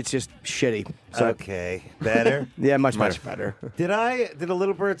fixed. It's just shitty. So Okay, better. yeah, much better. Did a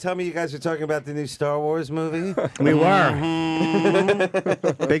little bird tell me you guys were talking about the new Star Wars movie? We were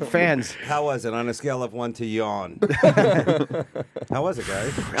big fans. How was it on a scale of 1 to yawn? How was it,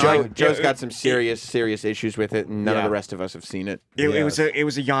 guys? Joe's got some serious issues with it, and none of the rest of us have seen it. It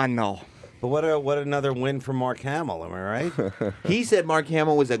was a yawn though. But what another win for Mark Hamill? Am I right? He said Mark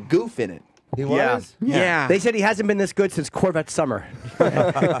Hamill was a goof in it. He was. Yeah. They said he hasn't been this good since Corvette Summer.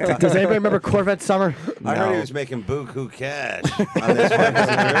 Does anybody remember Corvette Summer? I heard he was making buku cash on this one. Is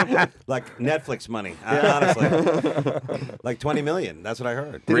it true? Like Netflix money, honestly. Like 20 million. That's what I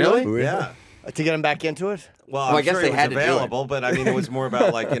heard. Really? Yeah. To get him back into it? Well, I I'm guess sure they it was had to do it. available, but I mean, it was more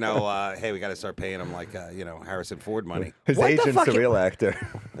about like, hey, we got to start paying him like, Harrison Ford money. His What the agent's fuck- a real actor.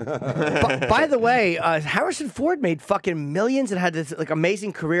 By the way, Harrison Ford made fucking millions and had this like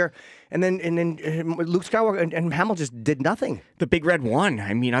amazing career, and then Luke Skywalker and Hamill just did nothing. The Big Red One.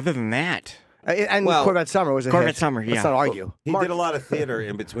 I mean, other than that, And Well, Corvette Summer was a Corvette hit. Summer, Let's yeah. not argue. He did a lot of theater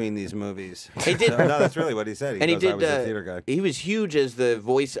in between these movies. He did. So, no, that's really what he said. And he goes, I did. was a theater guy. He was huge as the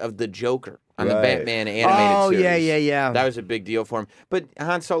voice of the Joker on the Right. Batman animated Oh, series. yeah. That was a big deal for him. But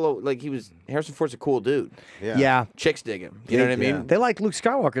Han Solo, like Harrison Ford's a cool dude. Yeah. Chicks dig him. You know what I mean? They like Luke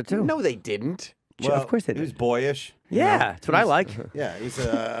Skywalker, too. No, they didn't. Well, of course they He was did. boyish. Yeah, that's what I like. Yeah, he's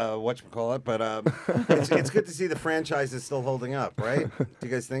a whatchamacallit, but it's good to see the franchise is still holding up, right? Do you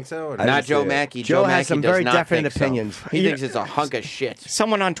guys think so? Or I Not didn't Joe see it. Mackey. Joe has Mackey some does very not definite think so. opinions. He thinks it's a hunk of shit.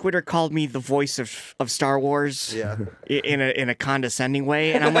 Someone on Twitter called me the voice of Star Wars. Yeah. In a condescending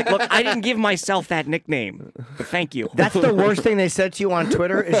way, and I'm like, look, I didn't give myself that nickname, but thank you. That's the worst thing they said to you on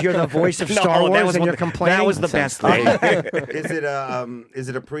Twitter is you're the voice of No, Star that Wars was and one- you're complaining? That was the best thing. Is it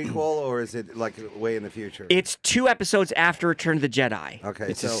a prequel or is it like way in the future? It's 2 episodes after Return of the Jedi. Okay,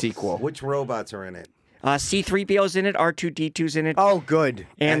 It's a so sequel. Which robots are in it? C-3PO's in it, R2-D2's in it, Oh, good.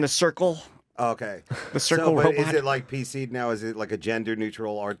 and the Circle. Okay. The circle but robot. is it like PC now? Is it like a gender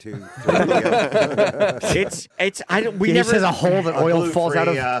neutral R2? 3PO? We He never says a hole that oil falls out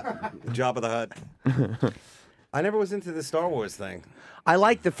of. Jabba the Hutt. I never was into the Star Wars thing. I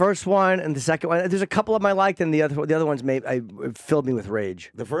liked the first one and the second one. There's a couple of them I liked, and the other ones it filled me with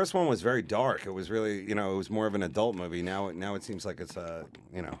rage. The first one was very dark. It was really, it was more of an adult movie. Now it seems like it's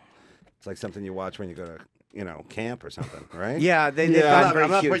it's like something you watch when you go to, camp or something, right? Yeah, they've I'm gotten not, very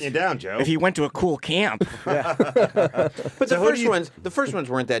I'm not cute. putting you down, Joe. if he went to a cool camp. But the first ones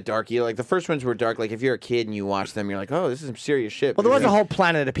weren't that dark. Like the first ones were dark. Like if you're a kid and you watch them, you're like, oh, this is some serious shit. Well, there was a whole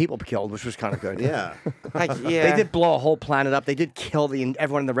planet of people killed, which was kind of good. Yeah. Yeah. They did blow a whole planet up. They did kill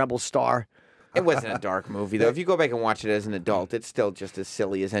everyone in the Rebel Star. It wasn't a dark movie though. If you go back and watch it as an adult, it's still just as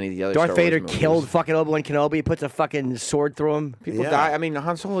silly as any of the other. Darth Star Wars Vader movies. killed fucking Obi-Wan Kenobi. He puts a fucking sword through him. People Yeah. die. I mean,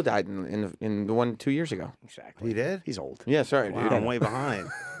 Han Solo died in the one 2 years ago. Exactly. He did? He's old. Yeah, sorry, Wow, dude. I'm way behind.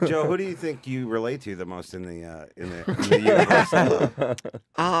 Joe, who do you think you relate to the most in the universe?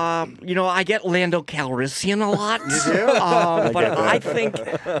 I get Lando Calrissian a lot. You do? But I think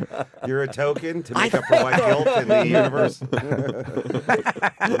You're a token to make up for my guilt in the universe.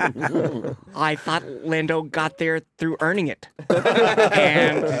 I thought Lando got there through earning it.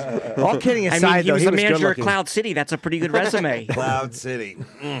 And All kidding I aside, mean, he though, was the good manager of looking. Cloud City. That's a pretty good resume. Cloud City.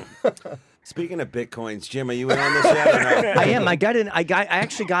 Speaking of bitcoins, Jim, are you in on this yet or no? I am. I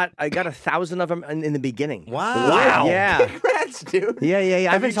actually got 1,000 of them in the beginning. Wow. Yeah. Congrats, dude. Yeah. I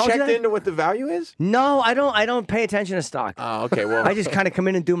Have haven't you told you checked that? into what the value is? No, I don't pay attention to stock. Oh, okay. Well, I just kind of come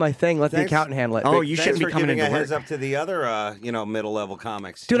in and do my thing. Let Thanks. the accountant handle it. Oh, you Thanks shouldn't be for coming giving into a heads work. up to the other, middle-level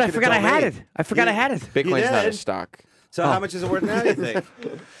comics. Dude, You I could've forgot I told had me. it. I forgot I had it. Bitcoin's not a did? stock. So how much is it worth now, do you think?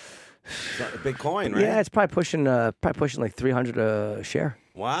 It's not a big coin, right? Yeah, it's probably pushing like 300 a share.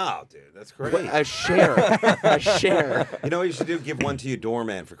 Wow, dude, that's great. A share. A share. You know what you should do? Give one to your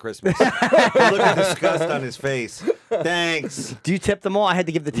doorman for Christmas. Look at disgust on his face. Thanks. Do you tip them all? I had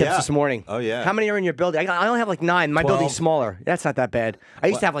to give the tips Yeah. this morning. Oh, yeah. How many are in your building? I only have like 9. My 12. building's smaller. That's not that bad. I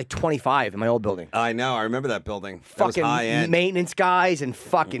used to have like 25 in my old building. I know. I remember that building. That was Fucking high end. maintenance guys and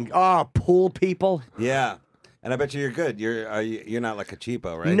fucking pool people. Yeah. And I bet you're good. You're not like a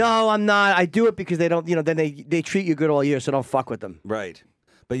cheapo, right? No, I'm not. I do it because they don't. Then they treat you good all year, so don't fuck with them. Right.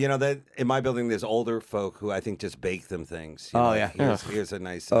 But that in my building, there's older folk who I think just bake them things. You Oh, know, like, yeah. Here's a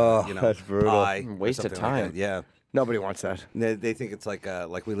nice, that's brutal. pie. or Waste of something like time. that. Yeah. Nobody wants that. They think it's like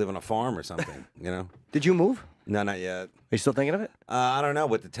we live on a farm or something. Did you move? No, not yet. Are you still thinking of it? I don't know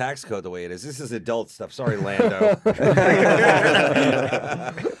with the tax code the way it is. This is adult stuff. Sorry, Lando.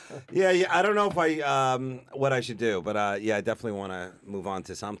 Yeah. I don't know if what I should do, but I definitely want to move on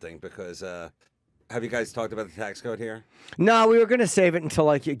to something because. Have you guys talked about the tax code here? No, we were gonna save it until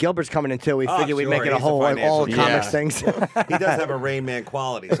like Gilbert's coming in too. We Oh, figured we'd sure, make it a he's a whole like, all financial comics Yeah. things. He does have a Rain Man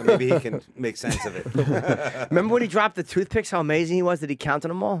quality, so maybe he can make sense of it. Remember when he dropped the toothpicks? How amazing he was that he counted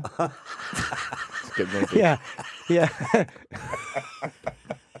them all. Good movie. Yeah.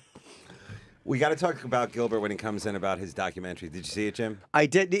 We got to talk about Gilbert when he comes in about his documentary. Did you see it, Jim? I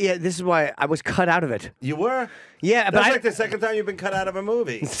did. Yeah, this is why I was cut out of it. You were? Yeah, but That's I, like the second time you've been cut out of a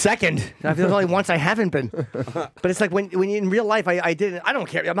movie. second. I feel only once I haven't been. But it's like when you, in real life I didn't. I don't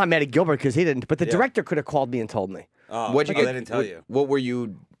care. I'm not mad at Gilbert because he didn't. But the director could have called me and told me. Oh, What'd you get? They didn't tell you. What were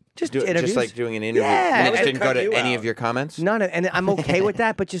you? Just Just interviews. like doing an interview. Yeah. You just They didn't go cut to you any out. of your comments. None of, and I'm okay with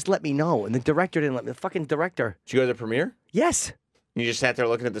that. But just let me know. And the director didn't let me. The fucking director. Did you go to the premiere? Yes, You just sat there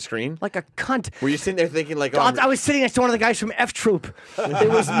looking at the screen. like a cunt. Were you sitting there thinking like, oh, I was sitting next to one of the guys from F Troop. It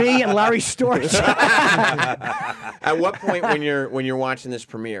was me and Larry Storch. At what point when you're watching this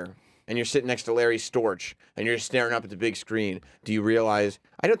premiere and you're sitting next to Larry Storch and you're staring up at the big screen, do you realize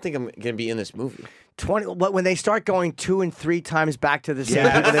I don't think I'm gonna be in this movie? when they start going 2 and 3 times back to the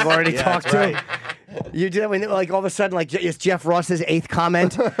same people they've already talked to. You do when like all of a sudden like it's Jeff Ross's 8th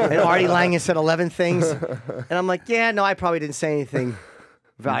comment and Artie Lang has said 11 things, and I'm like, yeah, no, I probably didn't say anything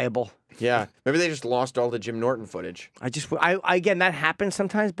valuable. Yeah, maybe they just lost all the Jim Norton footage. I again, that happens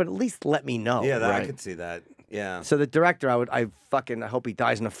sometimes, but at least let me know. Yeah, I could see that. Yeah. So the director, I hope he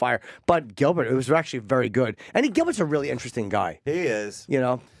dies in a fire. But Gilbert, it was actually very good. And Gilbert's a really interesting guy. He is. You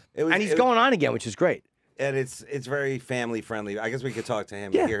know, and he's going on again, which is great. And it's very family friendly. I guess we could talk to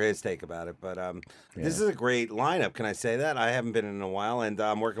him and hear his take about it. But this is a great lineup. Can I say that? I haven't been in a while, and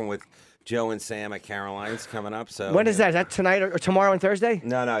I'm working with Joe and Sam at Caroline's coming up. So when is that? Is that tonight or tomorrow and Thursday?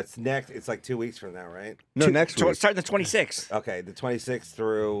 No, it's next. It's like 2 weeks from now, right? No, next week. Starting the 26th. Okay, the 26th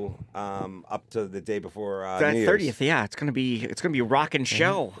through up to the day before The New 30th. Year's. Yeah, it's gonna be a rockin'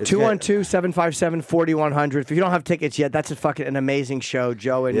 show. 212-757-4100. If you don't have tickets yet, that's an amazing show.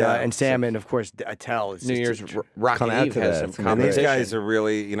 Joe and Sam and of course Attell. New Year's Rockin' Eve has some And competition. these guys are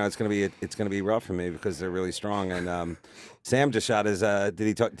really, it's gonna be rough for me because they're really strong. And Sam just shot his.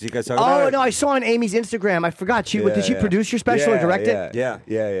 Did you guys talk about it? Oh no, I saw on Amy's Instagram. I forgot. Did she produce your special or direct it?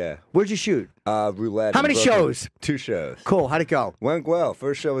 Yeah. Where'd you shoot? Roulette. How many shows? 2 shows. Cool. How'd it go? Went well.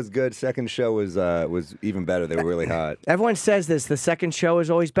 First show was good. Second show was even better. They were really hot. Everyone says this. The second show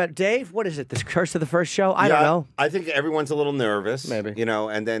is always better. Dave, what is it? The curse of the first show? I don't know. I think everyone's a little nervous. Maybe.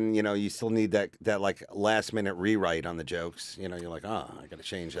 And then, you still need that like last minute rewrite on the jokes. You're like, I got to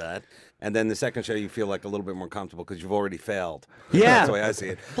change that. And then the second show, you feel like a little bit more comfortable because you've already failed. Yeah. That's the way I see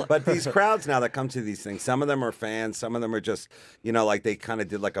it. But these crowds now that come to these things, some of them are fans. Some of them are just, like they kind of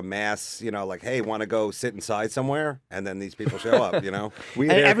did like a mass, like, hey, want to go sit inside somewhere? And then these people show up,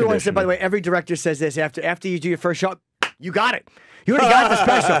 And everyone said, by the way, every director says this after you do your first show, you got it. You already got the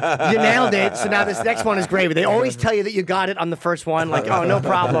special. You nailed it. So now this next one is gravy. They always tell you that you got it on the first one, like, oh, no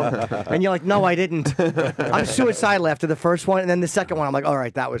problem. And you're like, no, I didn't. I'm suicidal after the first one, and then the second one, I'm like, all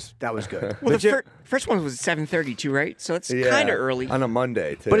right, that was good. Well, the first one was 7:32, right? So it's kind of early on a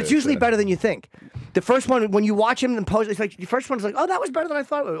Monday too. But it's usually better than you think. The first one, when you watch him and post, it's like the first one's like, oh, that was better than I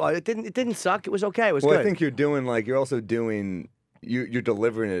thought. It didn't suck. It was okay. It was good. I think you're also doing. You're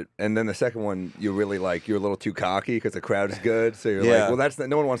delivering it, and then the second one, you're really you're a little too cocky because the crowd is good. So you're like, well,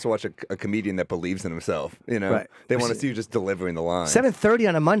 no one wants to watch a comedian that believes in himself. Right. They want to see you just delivering the line. 7:30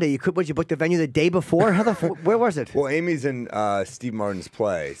 on a Monday. Would you book the venue the day before? Where was it? Well, Amy's in Steve Martin's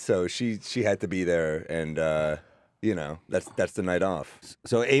play, so she had to be there, and that's the night off.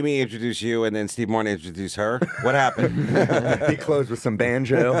 So Amy introduced you, and then Steve Martin introduced her. What happened? He closed with some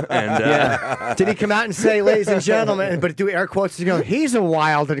banjo, and did he come out and say, "Ladies and gentlemen," but do air quotes? He's a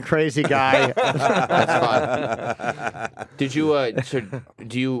wild and crazy guy. That's fun. Did you?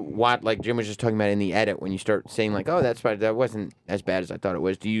 Do you watch like Jim was just talking about in the edit when you start saying like, "Oh, that wasn't as bad as I thought it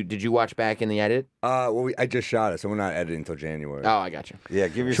was." Did you watch back in the edit? Well, I just shot it, so we're not editing until January. Oh, I got you. Yeah,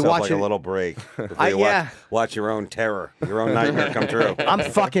 give yourself like a little break. Watch your own terror, your own nightmare come true. I'm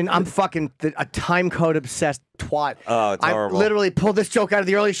fucking a time code obsessed twat. Oh, it's horrible. I literally pulled this joke out of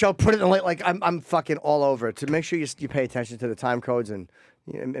the early show, put it in the late. Like I'm fucking all over it. To make sure you pay attention to the time codes and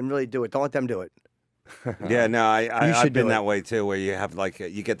really do it. Don't let them do it. Yeah, no, I've been that way too, where you have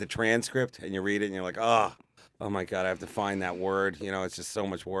you get the transcript and you read it and you're like, oh my God, I have to find that word. It's just so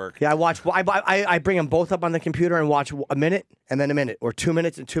much work. Yeah, I bring them both up on the computer and watch a minute and then a minute, or 2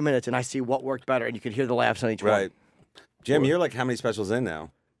 minutes and 2 minutes, and I see what worked better, and you can hear the laughs on each one. Right. Jim, you're like how many specials in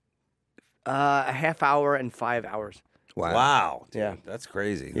now? A half hour and 5 hours. Wow. Dude, yeah. That's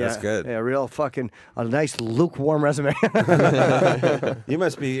crazy. Yeah. That's good. Yeah, a nice lukewarm resume.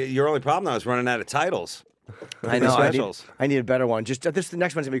 Your only problem now is running out of titles. I know. I need a better one. The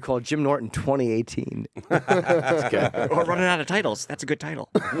next one's gonna be called Jim Norton 2018. That's good. Or running out of titles. That's a good title.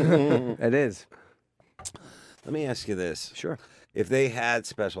 It is. Let me ask you this. Sure. If they had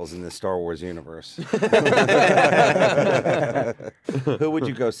specials in the Star Wars universe, who would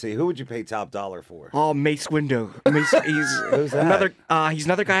you go see? Who would you pay top dollar for? Oh, Mace Windu. He's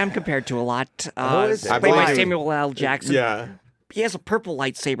another guy I'm compared to a lot. Who's that? Played by Samuel L. Jackson. Yeah. He has a purple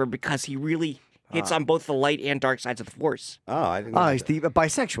lightsaber because he really hits on both the light and dark sides of the Force. Oh, I didn't know. He's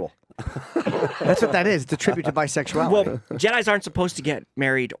bisexual. That's what that is. It's a tribute to bisexuality. Well, Jedis aren't supposed to get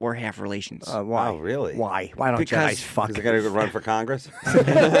married or have relations. Why? Oh, really? Why? Why don't Jedis fuck? Because they got to run for Congress?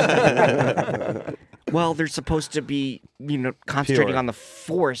 Well, they're supposed to be, concentrating on the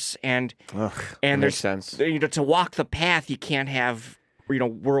Force, and makes sense. To walk the path, you can't have,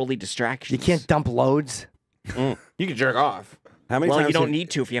 worldly distractions. You can't dump loads. You can jerk off. How many times you don't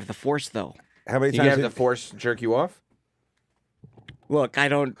need to if you have the Force, though. How many You times can have the Force jerk you off? Look,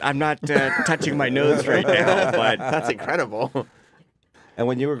 I'm not touching my nose right now, but That's incredible. And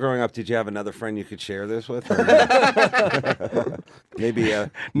when you were growing up, did you have another friend you could share this with? maybe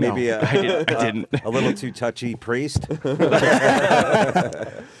a I didn't. a little too touchy priest.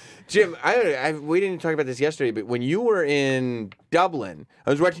 Jim, we didn't talk about this yesterday, but when you were in Dublin, I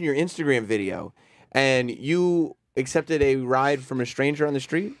was watching your Instagram video, and you accepted a ride from a stranger on the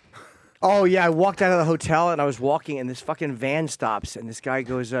street? Oh, yeah. I walked out of the hotel, and I was walking, and this fucking van stops, and this guy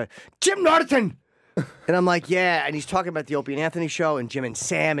goes, Jim Norton! And I'm like, yeah. And he's talking about the Opie and Anthony show, and Jim and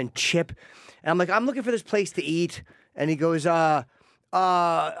Sam and Chip. And I'm like, I'm looking for this place to eat. And he goes, there's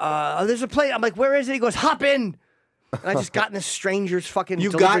a place. I'm like, where is it? He goes, hop in. And I just got in this stranger's fucking You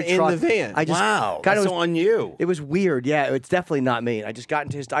delivery got in truck. the van. I just Wow, got that's it was, on you. It was weird. Yeah, it's definitely not me. I just got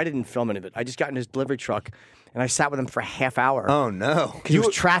into his. I didn't film any of it. I just got in his delivery truck, and I sat with him for a half hour. Oh no! Because it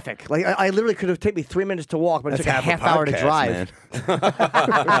was traffic. Like I literally could have taken me 3 minutes to walk, but it took a half hour to drive.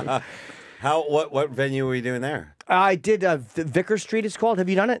 What venue were you doing there? I did Vicker Street. It's called. Have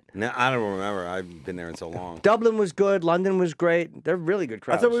you done it? No, I don't remember. I've been there in so long. Dublin was good. London was great. They're really good I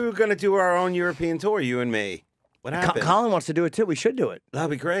crowds. thought we were going to do our own European tour, you and me. What happened? Colin wants to do it too. We should do it. That'd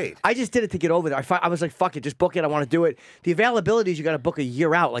be great. I just did it to get over there. I was like, fuck it, just book it. I want to do it. The availability is you got to book a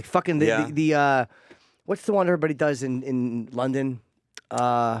year out. Like fucking the what's the one everybody does in London?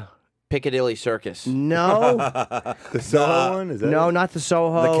 Piccadilly Circus. No, The Soho one? Is that no, it? not the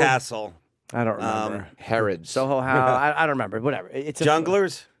Soho. The Castle. I don't remember. Harrods. Soho House. I don't remember. Whatever. It's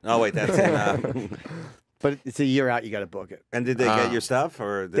Junglers? Oh, wait, that's in... but it's a year out. You got to book it. And did they get your stuff?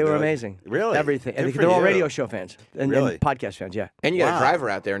 Or did They were like- amazing. Really? Everything. Good And for they're all you. radio show fans and Really? podcast fans. Yeah. And you got Wow. a driver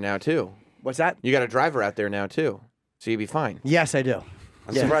out there now, too. What's that? You got a driver out there now, too. So you'd be fine. Yes, I do.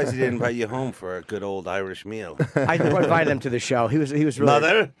 I'm surprised he didn't invite you home for a good old Irish meal. I invited him to the show. He was really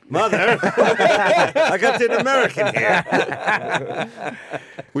Mother, I got an American here.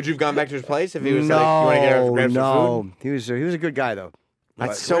 Would you have gone back to his place if he was like, you want to get grab some food? He was a good guy though.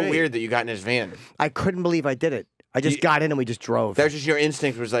 That's so great. weird that you got in his van. I couldn't believe I did it. I just got in and we just drove. That was just your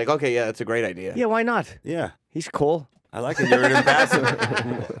instinct was like, okay, yeah, that's a great idea. Yeah, why not? Yeah, He's cool. I like it. You're an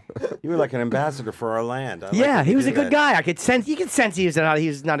ambassador. You were like an ambassador for our land. I like Yeah, that he you was a do good that. guy. I could sense. You could sense he was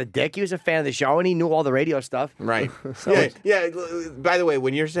not a dick. He was a fan of the show and he knew all the radio stuff. Right. Yeah. By the way,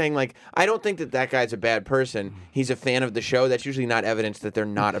 when you're saying like, I don't think that guy's a bad person. He's a fan of the show. That's usually not evidence that they're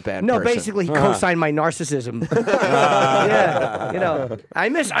not a bad No, person. basically he co-signed my narcissism. Yeah, I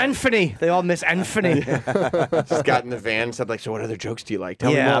miss Anthony. They all miss Anthony. Just got in the van and said like, so what other jokes do you like?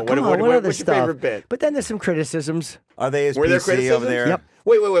 Tell me Yeah, more. come on, what other what's your stuff? favorite bit? But then there's some criticisms. Are they as Were there PC criticisms? over there? Yep.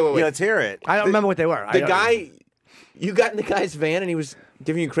 Wait. Yeah, let's hear it. I don't remember what they were. The guy, you got in the guy's van and he was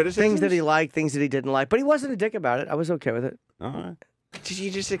giving you criticism? Things that he liked, things that he didn't like, but he wasn't a dick about it. I was okay with it. All right. Did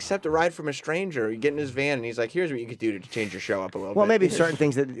you just accept a ride from a stranger? You get in his van and he's like, here's what you could do to change your show up a little Well, bit. maybe certain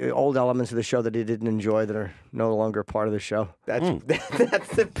things old elements of the show that he didn't enjoy that are no longer part of the show. That's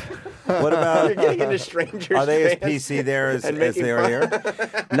the. What about? You're getting into strangers. Are they as vans PC there as and they making are fun.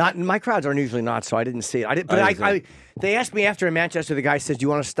 here? Not my crowds are usually not, so I didn't see it. I didn't. But I didn't see they asked me after in Manchester. The guy says, "Do you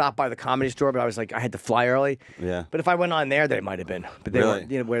want to stop by the Comedy Store?" But I was like, I had to fly early. Yeah. But if I went on there, they might have been. But they Really?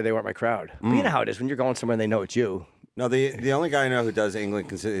 weren't. Where they weren't my crowd. But you know how it is when you're going somewhere and they know it's you. No, the only guy I know who does England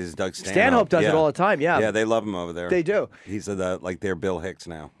is Doug Stanhope. Stanhope does it Yeah. all the time. Yeah. Yeah, they love him over there. They do. He's like their Bill Hicks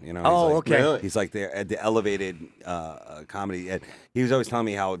now. You know. Oh, He's like, okay. Really? He's like the elevated comedy. And he was always telling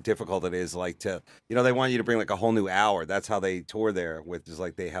me how difficult it is. Like they want you to bring like a whole new hour. That's how they tour there. With just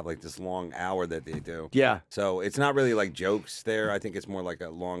like they have like this long hour that they do. Yeah. So it's not really like jokes there. I think it's more like a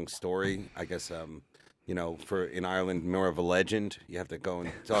long story. I guess. For in Ireland, more of a legend. You have to go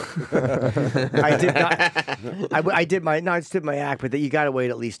and talk. I did not. I did my act, but you got to wait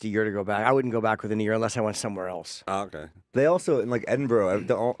at least a year to go back. I wouldn't go back within a year unless I went somewhere else. Oh, okay. They also in like Edinburgh,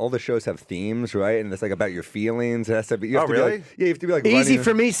 all the shows have themes, right? And it's like about your feelings. It has to be. You have to really? Be like, yeah, you have to be like Easy running-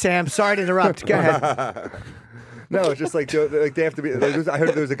 for me, Sam. Sorry to interrupt. Go ahead. No, it's just like they have to be. I heard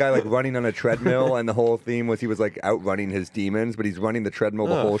there was a guy like running on a treadmill, and the whole theme was he was like outrunning his demons, but he's running the treadmill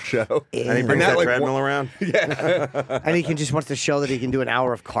the whole show. And he brings that like, treadmill around. And he just wants to show that he can do an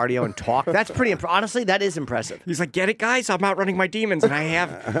hour of cardio and talk. That's pretty honestly, that is impressive. He's like, get it, guys? I'm out running my demons, and I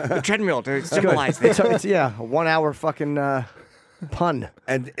have the treadmill to symbolize this. It's a 1 hour fucking pun.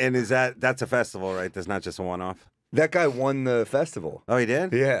 And is that's a festival, right? That's not just a one-off. That guy won the festival. Oh, he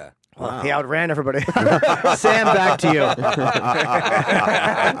did? Yeah. Wow. He outran everybody. Sam, back to you.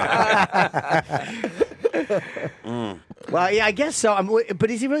 Well, yeah, I guess so. But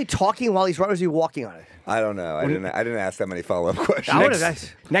is he really talking while he's running, or is he walking on it? I don't know. I didn't ask that many follow-up questions. I would've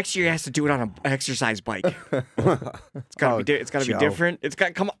asked- Next year, he has to do it on an exercise bike. It's got to be. It's got to be Joe. different. It's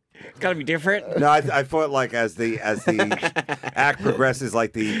got. Come on. It's got to be different. No, I thought like as the act progresses,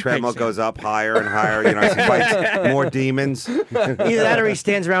 like the treadmill goes up higher and higher. You know, as he fights more demons. Either that or he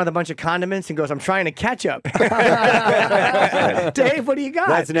stands around with a bunch of condiments and goes, "I'm trying to catch up." Dave, what do you got?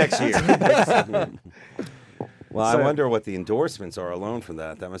 That's next year. Well, I wonder what the endorsements are alone from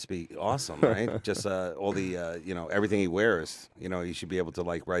that. That must be awesome, right? Just all the, you know, everything he wears. You know, you should be able to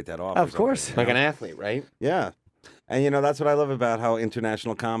like write that off. Of course, like an athlete, right? Yeah. And, you know, that's what I love about how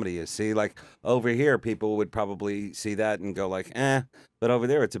international comedy is. See, like, over here, people would probably see that and go like, but over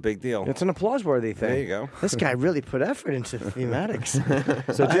there, it's a big deal. it's an applause-worthy thing. There you go. This guy really put effort into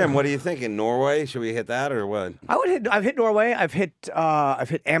thematics. So, Jim, what are you thinking? Norway? Should we hit that or what? I've hit Norway. I've hit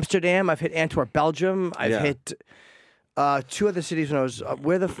Amsterdam. I've hit Antwerp, Belgium. I've hit 2 other cities when I was.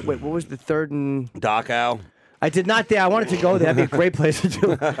 What was the third? Dachau. I did not there. I wanted to go there. That'd be a great place to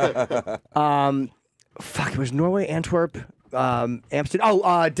do it. It was Norway, Antwerp,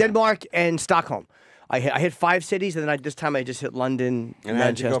 Amsterdam. Denmark and Stockholm. I hit 5 cities, and then this time I just hit London, And how'd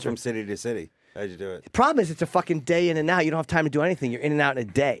Manchester. you go from city to city? How'd you do it? The problem is it's a fucking day in and out. You don't have time to do anything. You're in and out in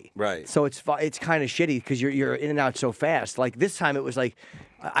a day. Right. So it's kind of shitty because you're in and out so fast. Like this time it was like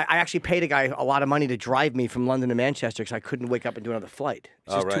I actually paid a guy a lot of money to drive me from London to Manchester because I couldn't wake up and do another flight.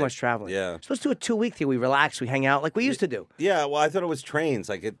 It's just too much traveling. Yeah. So let's do a 2-week thing. We relax, we hang out like we used to do. Yeah, well, I thought it was trains.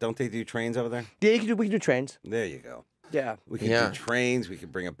 Like, don't they do trains over there? Yeah, we can do trains. There you go. Yeah. We could do trains. We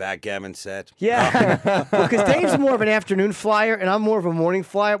could bring a backgammon set. Yeah. Because Dave's more of an afternoon flyer and I'm more of a morning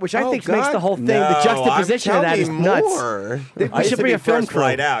flyer, which I think makes the whole thing, the juxtaposition of that is nuts. We should bring a film First crew.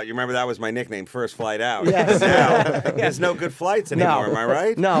 Flight Out. You remember that was my nickname, First Flight Out. Yes. Now, there's no good flights anymore, am I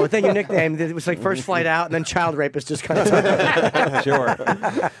right? No, but then your nickname, it was like First Flight Out and then Child Rapist just kind of. Sure.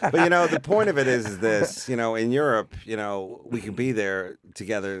 But, you know, the point of it is this, you know, in Europe, you know, we can be there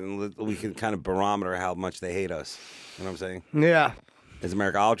together and we can kind of barometer how much they hate us. You know what I'm saying? Yeah. As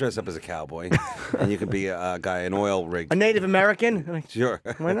America, I'll dress up as a cowboy, and you can be a guy in oil rig. A Native American? Sure.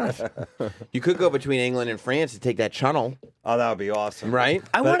 Why not? You could go between England and France and take that channel, Oh, that would be awesome. right?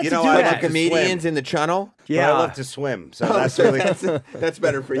 I wanted to do I that. love to Comedians swim. in the channel. But Yeah. I love to swim, so that's really That's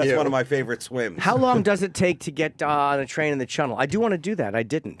better for that's you. one of my favorite swims. How long does it take to get on a train in the Channel? I do want to do that. I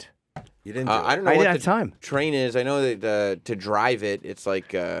didn't. You didn't do it. I don't know I what didn't the have time. train is. I know that to drive it, it's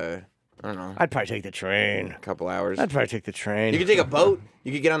like I don't know, I'd probably take the train. a couple hours. I'd probably take the train. You could take a boat.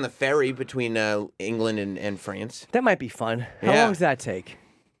 You could get on the ferry between England and France. That might be fun. How Yeah. long does that take?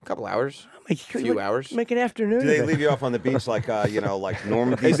 A couple hours. Make, Few hours. Make an afternoon. Do they of it. leave you off on the beach like you know, like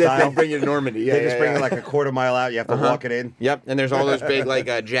Normandy They style? bring you to Normandy. Yeah, They just bring you like a quarter mile out. You have to walk it in. Yep, and there's all those big like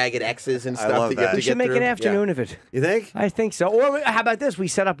jagged X's and I stuff love that you have that. to We get should make through. an afternoon of it. You think? I think so. Or how about this? We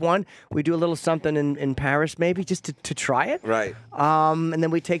set up one. We do a little something in Paris, maybe, just to try it. Right. And then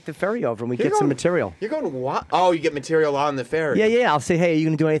we take the ferry over and we get some material. You're going what? Oh, you get material on the ferry. Yeah. I'll say, hey, are you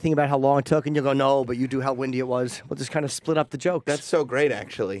going to do anything about how long it took? And you'll go, no, but you do how windy it was. We'll just kind of split up the jokes. That's so great,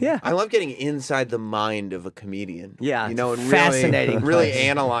 actually. Yeah. I love getting inside the mind of a comedian. Yeah, you know, it's and fascinating. Really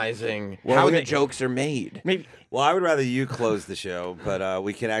analyzing how the jokes are made. Maybe Well, I would rather you close the show, but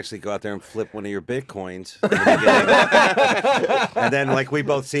we can actually go out there and flip one of your bitcoins in the beginning. And then, like, we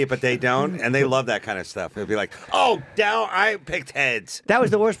both see it, but they don't, and they love that kind of stuff. It'll be like, oh, down, I picked heads. That was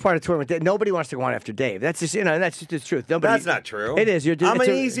the worst part of tournament. Nobody wants to go on after Dave. That's just, that's just the truth. Nobody, That's not true. It is. I'm an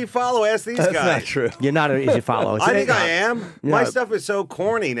easy follow. Ask these guys. That's not true. You're not an easy follow. I think I am. No. My stuff is so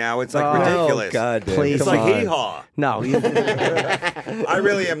corny now. It's like Oh, ridiculous. Oh, God, Dave. Please. It's Come like on. hee-haw. No. I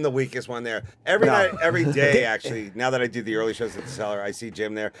really am the weakest one there. Every night, every day, actually, now that I do the early shows at the Cellar, I see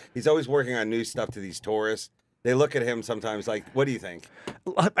Jim there. He's always working on new stuff to these tourists. They look at him sometimes like, what do you think?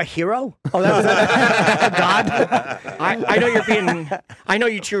 A hero? Oh, that was a god? I know you're being. I know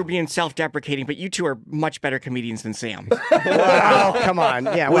you two are being self-deprecating, but you two are much better comedians than Sam. Oh, come on.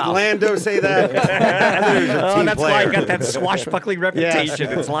 Yeah, Would well. Lando say that? I Oh, that's why I got that swashbuckling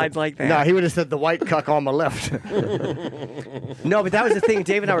reputation. It's lines like that. No, he would have said the white cuck on my left. No, but that was the thing.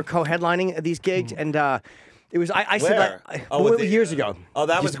 Dave and I were co-headlining these gigs, and it was I said Where? like, Oh, with the- years ago. Oh,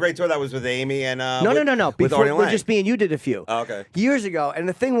 that was a great tour. That was with Amy and No. With Before, Artie Lang. just me and you did a few. Oh, okay. Years ago, and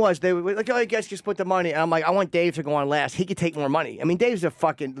the thing was, they were like, "Oh, I guess you split the money." And I'm like, "I want Dave to go on last. He could take more money." I mean, Dave's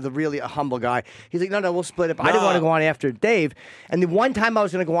really a humble guy. He's like, "No, we'll split it." But I didn't want to go on after Dave. And the one time I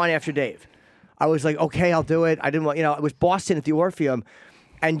was going to go on after Dave, I was like, "Okay, I'll do it." I didn't want, it was Boston at the Orpheum.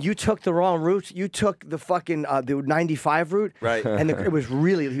 And you took the wrong route. You took the fucking the 95 route, Right. And he was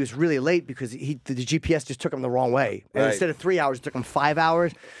really late because the GPS just took him the wrong way. And Right. instead of 3 hours, it took him 5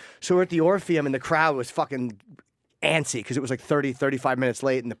 hours. So we're at the Orpheum, and the crowd was fucking antsy because it was like 35 minutes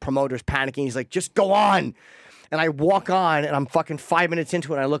late, and the promoter's panicking. He's like, "Just go on." And I walk on, and I'm fucking 5 minutes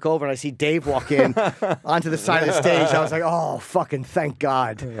into it, and I look over, and I see Dave walk in onto the side of the stage. I was like, oh, fucking thank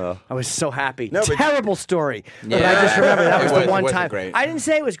God. I was so happy. No, but- Terrible story. But I just remember that was the one wasn't time. great. I didn't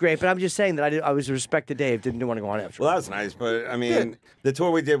say it was great, but I'm just saying that I was respect to Dave. Didn't want to go on after. Well, that was nice, but I mean, the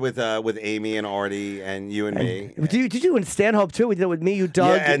tour we did with Amy and Artie and you and me. Did you do in Stanhope too? We did it with me, you,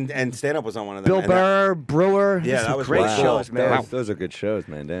 Doug, Yeah, and stand up was on one of them. Bill and Burr, Brewer. Yeah, These that were was great really cool. shows, man. Those are good shows,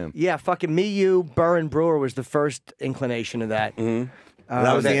 man. Damn. Yeah, fucking me, you, Burr, and Brewer was the first inclination of that. that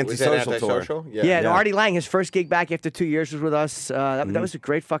was the antisocial tour. Antisocial? Yeah, and Artie Lang, his first gig back after 2 years was with us. That was a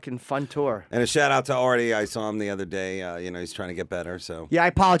great fucking fun tour. And a shout out to Artie. I saw him the other day. You know, he's trying to get better. So Yeah, I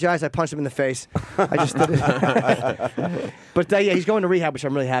apologize. I punched him in the face. I just did it. But yeah, he's going to rehab, which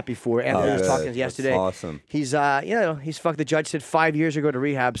I'm really happy for. Anthony was good. talking That's yesterday. awesome. He's he's fucked. The judge said 5 years ago to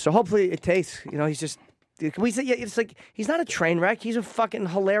rehab. So hopefully it takes. He's just. We say, it's like he's not a train wreck. He's a fucking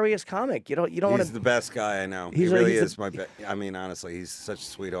hilarious comic. You don't want he's to. the best guy I know. He He's really he's is my. I mean, honestly, he's such a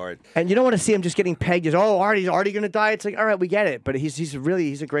sweetheart. And you don't want to see him just getting pegged as, oh, Artie's going to die. It's like, all right, we get it. But he's a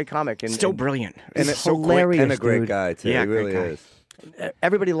great comic. And, Still brilliant. And It's it's so quick hilarious, and a great dude. guy too. Yeah, he great really guy. is.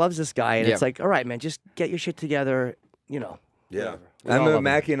 Everybody loves this guy. And it's Yeah. like, all right, man, just get your shit together, Yeah. I remember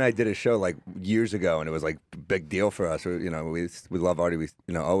Mackie and I did a show like years ago, and it was like a big deal for us. We love Artie,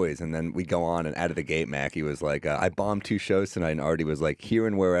 always. And then we go on, and out of the gate, Mackie was like, "I bombed 2 shows tonight," and Artie was like, "Here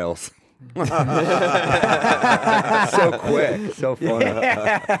and where else?" So quick, so funny.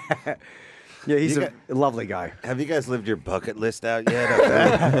 Yeah, he's a lovely guy. Have you guys lived your bucket list out yet?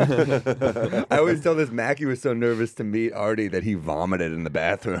 I always tell this Mackie was so nervous to meet Artie that he vomited in the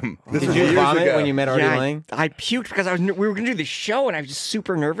bathroom. This Did was you years vomit ago. when you met Artie Yeah, Lang? I puked because we were going to do the show, and I was just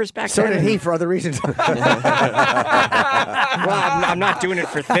super nervous back So then. did he for other reasons. Well, I'm not doing it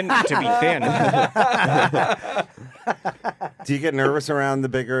for to be thin. Do you get nervous around the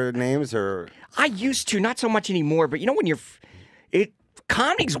bigger names, or I used to, not so much anymore. But when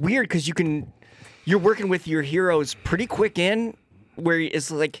comedy's weird because you're working with your heroes pretty quick in, where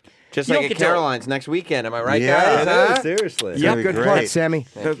it's like Just you like don't at get to- Caroline's next weekend. Am I right, Yeah, guys? No, seriously. Yep. be Good great. point, Sammy.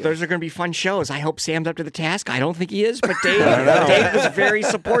 Those are going to be fun shows. I hope Sam's up to the task. I don't think he is, but Dave was very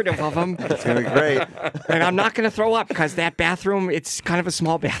supportive of him. it's gonna be great? And I'm not going to throw up because that bathroom, it's kind of a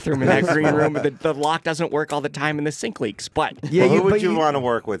small bathroom in that green room. The lock doesn't work all the time and the sink leaks. But Yeah, Well, who but would you want to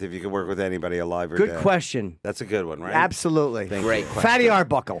work with if you could work with anybody alive or Good dead? question. That's a good one, right? Absolutely. Great question. Fatty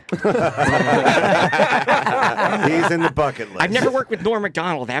Arbuckle. He's in the bucket list. I've never worked with Norm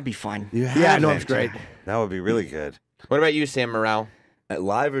Macdonald. That'd be fun. You Yeah, haven't. Norm's great. That would be really good. What about you, Sam Morril?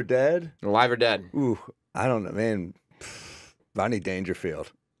 Live or dead? Alive or dead? Ooh, I don't know, man. Ronnie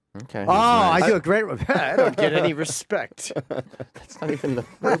Dangerfield. Okay. Oh, I do a great. I don't get any respect. That's not even the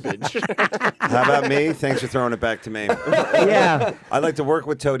verbiage. How about me? Thanks for throwing it back to me. Yeah. I'd like to work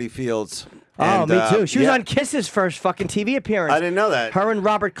with Toadie Fields. Oh, And, me too. She was yeah. on Kiss's first fucking TV appearance. I didn't know that. Her and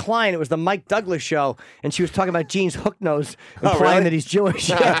Robert Klein. It was the Mike Douglas show, and she was talking about Gene's hook nose, Oh, implying really? that he's Jewish.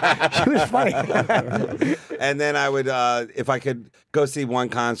 Yeah, she was funny. And then I would, if I could go see one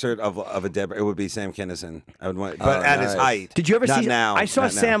concert of a Deborah, it would be Sam Kinison. I would want, but at his nice. height. Did you ever Not see? now? I saw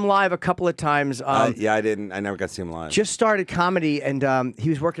Not now. Sam live a couple of times. Yeah, I didn't. I never got to see him live. Just started comedy, and he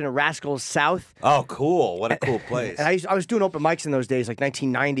was working at Rascals South. Oh, cool! What a cool place. And I was doing open mics in those days, like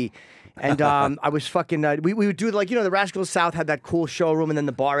 1990. And I was fucking. We would do the Rascals South had that cool showroom, and then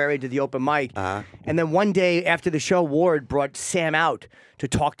the bar area did the open mic. And then one day after the show, Ward brought Sam out to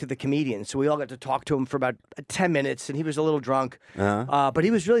talk to the comedians. So we all got to talk to him for about 10 minutes, and he was a little drunk. But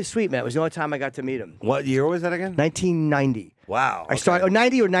he was really sweet, man. It was the only time I got to meet him. What year was that again? 1990. Wow. I started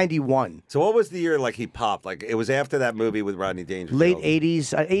 90 or 91. So what was the year like he popped? Like it was after that movie with Rodney Dangerfield. Late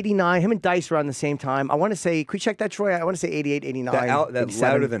 80s, 89. Him and Dice were around the same time. I want to say, could you check that, Troy? I want to say 88, 89. That 87.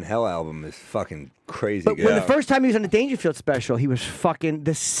 Louder Than Hell album is fucking crazy But good. when the first time he was on the Dangerfield special, he was fucking.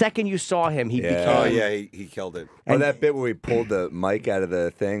 The second you saw him, he became. Oh yeah, he killed it. Oh, that bit where he pulled the mic out of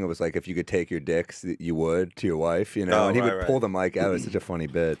the thing, it was like if you could take your dicks, you would to your wife, you know? Oh, and he right, would right. pull the mic out. It was such a funny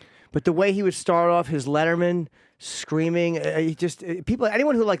bit. But the way he would start off his Letterman, screaming, people,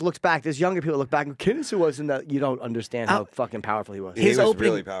 anyone who looks back, there's younger people who look back and Kinison was in that. You don't understand how fucking powerful he was. He His was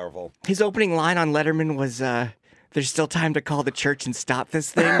opening- really powerful. His opening line on Letterman was, "There's still time to call the church and stop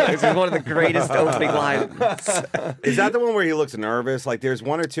this thing." It was one of the greatest opening lines. Is that the one where he looks nervous? Like there's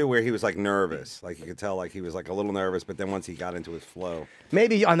one or two where he was like nervous. Like you could tell like he was like a little nervous, but then once he got into his flow.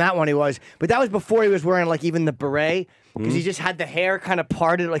 Maybe on that one he was, but that was before he was wearing like even the beret. because he just had the hair kind of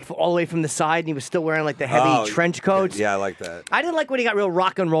parted like all the way from the side, and he was still wearing like the heavy trench coats. Yeah, I like that. I didn't like when he got real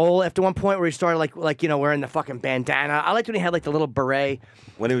rock and roll after one point where he started like wearing the fucking bandana. I liked when he had like the little beret.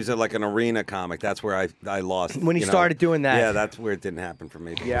 When he was at like an arena comic, that's where I lost. When he started doing that. Yeah, that's where it didn't happen for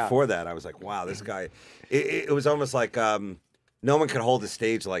me. But before that, I was like, wow, this guy. It was almost like no one could hold a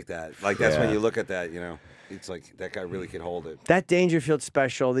stage like that. Like that's when you look at that, it's like that guy really could hold it. That Dangerfield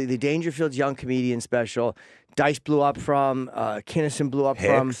special, the Dangerfield's Young Comedian special, Dice blew up from, Kinnison blew up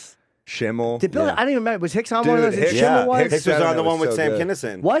from. Schimmel. Did Bill? I don't even remember. Was Hicks on Dude, one of those? Hicks- Schimmel was? Hicks was on the one with so Sam good.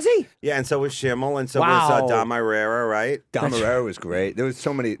 Kinison. Was he? Yeah, and so was Schimmel, and so Wow. was Don Myrera, right? Don Morril was great. There was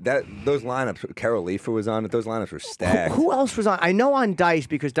so many those lineups. Carol Leifer was on it. Those lineups were stacked. Who else was on? I know on Dice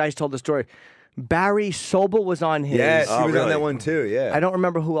because Dice told the story. Barry Sobel was on his. Yeah, she was really? on that one too. Yeah. I don't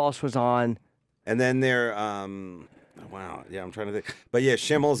remember who else was on. And then there, wow, yeah, I'm trying to think. But yeah,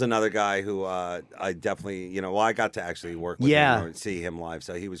 Schimmel's another guy who I definitely, I got to actually work with him or see him live,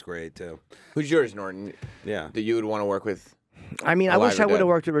 so he was great too. Who's yours, Norton? Yeah. That you would want to work with? I mean, I Alive wish or I would dead? have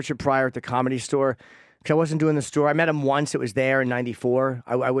worked with Richard Pryor at the Comedy Store because I wasn't doing the store. I met him once. It was there in '94.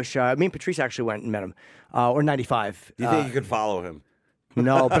 I wish. Me and Patrice actually went and met him, or '95. Do you think you could follow him?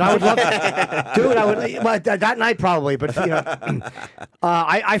 No, but I would love to. Dude, I would. Well, that night probably, but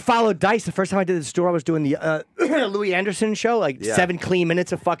I followed Dice the first time I did the store. I was doing the Louis Anderson show, like 7 clean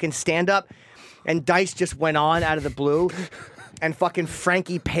minutes of fucking stand up, and Dice just went on out of the blue, and fucking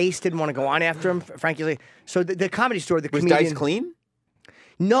Frankie Pace didn't want to go on after him. Frankie's like, so the Comedy Store, the Was comedian. Dice clean?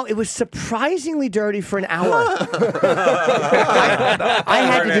 No, it was surprisingly dirty for an hour. I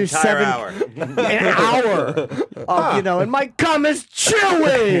had to do an hour of, and my cum is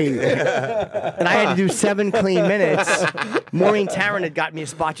chewy. And I had to do 7 clean minutes. Maureen Tarrant had got me a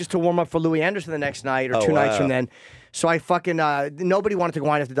spot just to warm up for Louis Anderson the next night or 2 nights from then. So I fucking, nobody wanted to go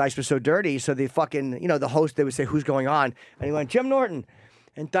on after Dice was so dirty. So the fucking, the host, they would say, who's going on? And he went, Jim Norton.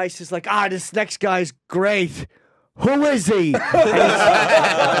 And Dice is like, this next guy's great. Who is he? And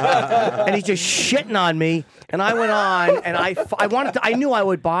he's just shitting on me. And I went on, and I knew I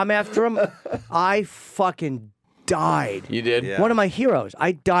would bomb after him. I fucking died. You did? Yeah. One of my heroes.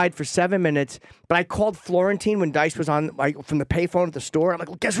 I died for 7 minutes, but I called Florentine when Dice was on, from the payphone at the store. I'm like,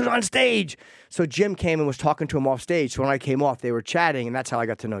 well, guess who's on stage? So Jim came and was talking to him off stage. So when I came off, they were chatting, and that's how I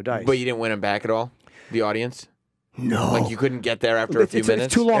got to know Dice. But you didn't win him back at all? The audience? No. Like you couldn't get there after a few minutes?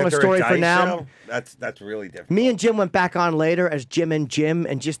 It's too long After a story for Dice now. show? That's really different. Me and Jim went back on later as Jim and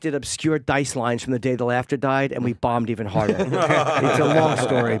just did obscure Dice lines from the day the laughter died, and we bombed even harder. It's a long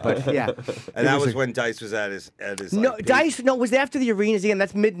story, but yeah. And that was when Dice was at his No, peak. Dice. No, it was after the arenas again.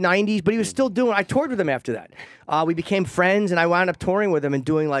 That's mid '90s, but he was still doing. I toured with him after that. We became friends, and I wound up touring with him and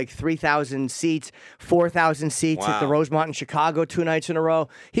doing like 3,000 seats, 4,000 seats at the Wow. Rosemont in Chicago 2 nights in a row.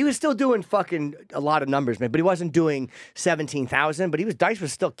 He was still doing fucking a lot of numbers, man. But he wasn't doing 17,000. But Dice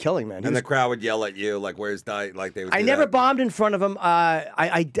was still killing, man. He And was the crowd would yell at you, like, "Where's Dice?" Like they would. I do never that. bombed in front of him.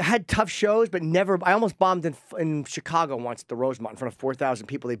 I had tough shows, but never. I almost bombed in Chicago once at the Rosemont in front of 4,000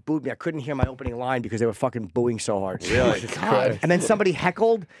 people. They booed me. I couldn't hear my opening line because they were fucking booing so hard. Really? God. And then somebody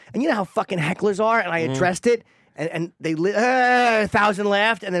heckled, and you know how fucking hecklers are. And I addressed it, and they 1,000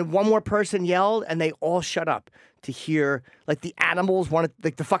 laughed, and then one more person yelled, and they all shut up to hear. Like the animals wanted,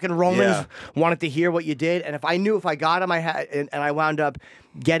 like the fucking Romans wanted to hear what you did. And if I knew if I got him, I had, and I wound up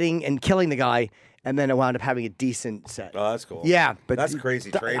getting and killing the guy. And then I wound up having a decent set. Oh, that's cool. Yeah, but that's crazy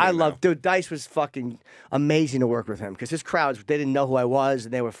training. I love, though. dude. Dice was fucking amazing to work with him because his crowds, they didn't know who I was,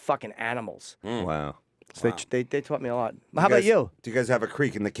 and they were fucking animals. Wow. So they taught me a lot. How about guys- you? Do you guys have a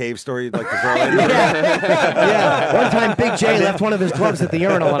creek in the cave story you'd like to throw in? Yeah. One time, Big J left one of his gloves at the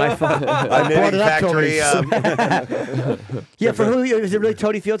urinal, and I brought knitting it up to factory. him. Yeah, for who? Is it really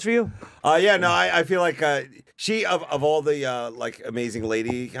Toady Fields for you? Yeah, no, I feel like she of all the like amazing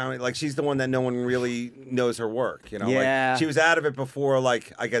lady comedy, like she's the one that no one really knows her work. Yeah. Like she was out of it before.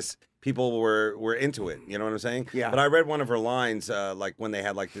 Like I guess people were into it. You know what I'm saying? Yeah. But I read one of her lines, like when they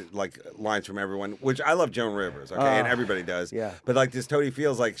had like lines from everyone, which I love Joan Rivers, okay, and everybody does. Yeah. But like this Toady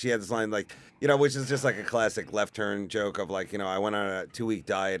feels like she had this line, like which is just like a classic left turn joke of like I went on a 2-week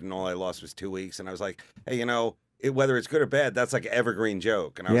diet and all I lost was 2 weeks, and I was like, hey, whether it's good or bad, that's like an evergreen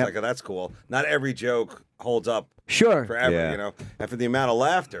joke. And I was Yep. like, oh, that's cool. Not every joke holds up Sure. forever, Yeah. And for the amount of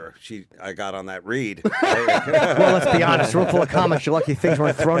laughter I got on that read. Well, let's be honest. Room full of comics. You're lucky things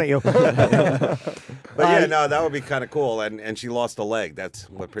weren't thrown at you. But yeah, no, that would be kind of cool. And she lost a leg. That's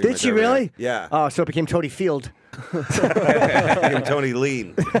what pretty Did much she everything- really? Yeah. Oh, so it became Toady Field. And Tony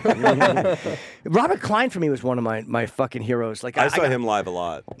Lean. Robert Klein for me was one of my fucking heroes. Like I saw him live a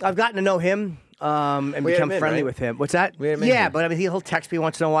lot. I've gotten to know him. and We had become him in, friendly right? with him. What's that? We had him in Yeah, here. but I mean, he'll text me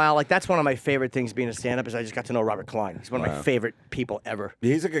once in a while. Like that's one of my favorite things being a stand-up is I just got to know Robert Klein. He's one of my favorite people ever.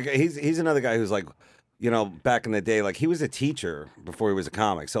 He's a good guy. He's another guy who's like, you know, back in the day, like he was a teacher before he was a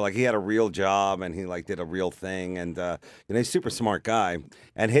comic. So like he had a real job and he like did a real thing, and you know, he's a super smart guy.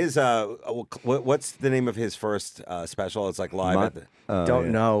 And his what's the name of his first special? It's like live at the.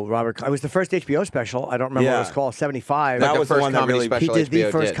 Don't know, Robert. It was the first HBO special. I don't remember what it was Yeah. called. 75. That the was the first one that comedy really. he special did the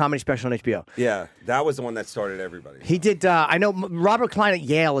HBO first did. comedy special on HBO. Yeah, that was the one that started everybody. He did. I know Robert Klein at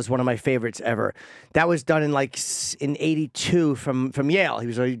Yale is one of my favorites ever. That was done in like in '82 from Yale. He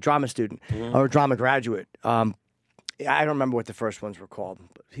was a drama student or a drama graduate. I don't remember what the first ones were called.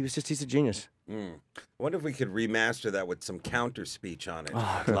 But he's a genius. I wonder if we could remaster that with some counter speech on it.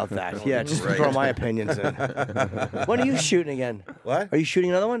 Oh, I love that. Yeah, just Great. throw my opinions in. When are you shooting again? What? Are you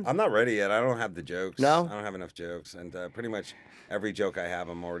shooting another one? I'm not ready yet. I don't have the jokes. No? I don't have enough jokes, and pretty much every joke I have,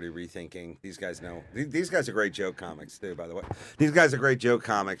 I'm already rethinking. These guys know. These guys are great joke comics too, by the way. These guys are great joke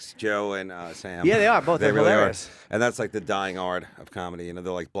comics, Joe and Sam. Yeah, they are. Both They are really hilarious. are. And that's like the dying art of comedy. You know,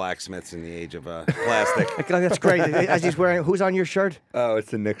 they're like blacksmiths in the age of plastic. That's great. As he's wearing, who's on your shirt? Oh,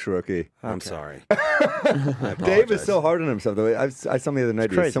 it's the Knicks rookie. I'm sorry. Dave is so hard on himself. Though I saw him the other night.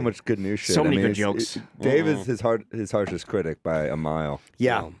 He has crazy. so much good news shit. So many good it's- jokes. Dave is his harshest critic by a mile.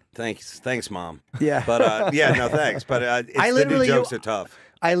 Yeah. Well, thanks, Mom. Yeah. But yeah, no thanks. But it's, I the new literally- jokes are tough.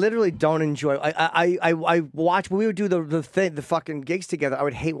 I literally don't enjoy. I watch when we would do the fucking gigs together. I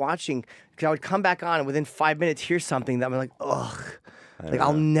would hate watching because I would come back on and within 5 minutes hear something that I'm like, ugh, like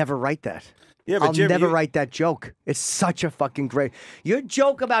I'll never write that. Yeah, but I'll Jim, never you- write that joke. It's such a fucking great. Your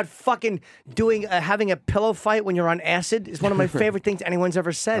joke about fucking doing having a pillow fight when you're on acid is one of my favorite things anyone's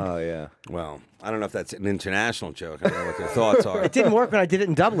ever said. Oh yeah. Well, I don't know if that's an international joke. I don't know what their thoughts are. It didn't work when I did it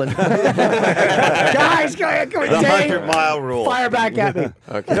in Dublin. Guys, come on, The Dave, 100-mile rule. fire back at me.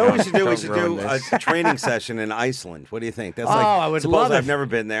 You know what we should do? We Don't should ruin do this. a training session in Iceland. What do you think? That's Oh, like, I would suppose love it. I've never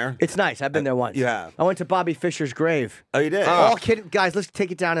been there. It's nice. I've been there once. You have? I went to Bobby Fischer's grave. Oh, you did? All kidding, guys. Let's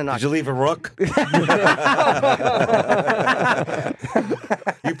take it down a notch. Did you leave a rook?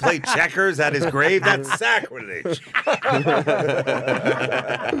 You played checkers at his grave? That's sacrilege.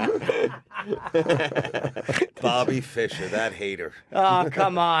 Bobby Fischer, that hater. Oh,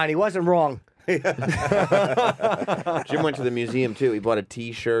 come on. He wasn't wrong. Jim went to the museum too. He bought a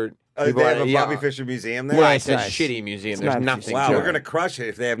T-shirt. Oh, He they have bought a yeah. Bobby Fischer museum there? Yeah, it's a nice. shitty museum. It's There's not- nothing. Wow, to we're it. going to crush it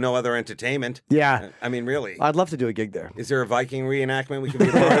if they have no other entertainment. Yeah. I mean, really. I'd love to do a gig there. Is there a Viking reenactment we can be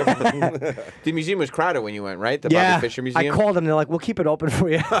a part of? The museum was crowded when you went, right? The Yeah. Bobby Fischer Museum. I called them. They're like, we'll keep it open for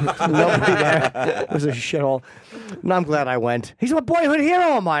you. Nobody there. It was a shithole. And I'm glad I went. He's a boyhood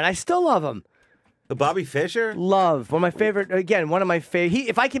hero of mine. I still love him. The Bobby Fischer? Love. One of my favorite, again, one of my favorite.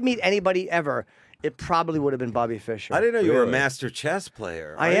 If I could meet anybody ever, it probably would have been Bobby Fischer. I didn't know you were a master chess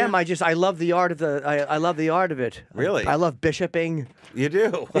player. I Are am. you? I love the art of the. I love the art of it. Really? I love bishoping. You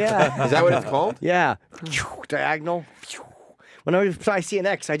do? Yeah. Is that what it's called? Yeah. Diagonal. Whenever I see an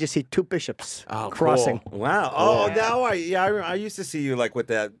X, I just see two bishops Oh, crossing. cool. Wow. Oh, now I used to see you like with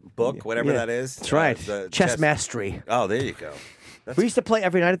that book, whatever Yeah. that is. That's right. The Chess mastery. Oh, there you go. We used to play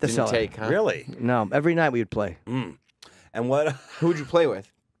every night at the Didn't cellar. take, huh? Really? No, every night we would play. And what? Who'd you play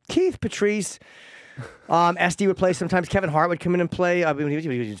with? Keith, Patrice, SD would play sometimes. Kevin Hart would come in and play. I mean,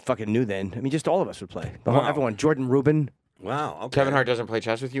 he fucking knew then. I mean, just all of us would play. The whole, Wow. everyone. Jordan Rubin. Wow. Okay. Kevin Hart doesn't play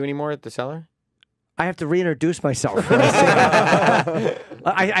chess with you anymore at the cellar? I have to reintroduce myself.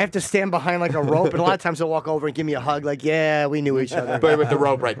 I have to stand behind like a rope, and a lot of times he'll walk over and give me a hug, like, yeah, we knew each other. But with the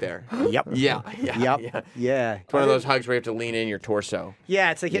rope right there. Yep. Yeah. Yep. Yeah. It's one of those hugs where you have to lean in your torso.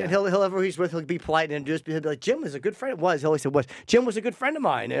 Yeah, it's like he'll whoever he's with, he'll be polite and introduce me. He'll be like, Jim was a good friend. It was. He always said was. Jim was a good friend of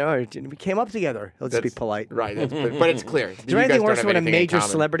mine. You know, we came up together. He'll just be polite. Right. But it's clear. Is there anything worse than when a major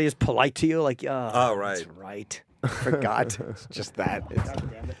celebrity is polite to you? Like, Oh, right. That's right. Forgot. Just that.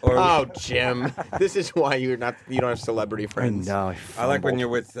 Or Oh, Jim. This is why you don't have celebrity friends. No. I like when you're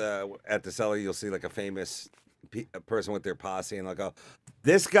with at the cellar, you'll see like a famous a person with their posse, and they'll go,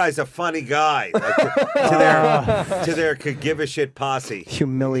 "This guy's a funny guy." Like, to their could give a shit posse.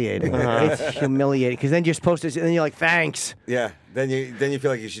 Humiliating. It's humiliating because then you're supposed to, and then you're like, thanks. Yeah. Then you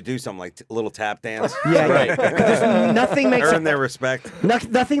feel like you should do something like a little tap dance. Yeah, Right. Because nothing makes Earn their respect.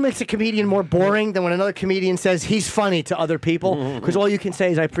 nothing makes a comedian more boring than when another comedian says he's funny to other people. Because all you can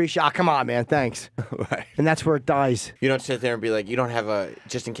say is, "I appreciate." Come on, man, thanks. Right. And that's where it dies. You don't sit there and be like, you don't have a,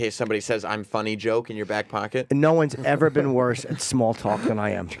 just in case somebody says I'm funny joke in your back pocket? And no one's ever been worse at small talk than I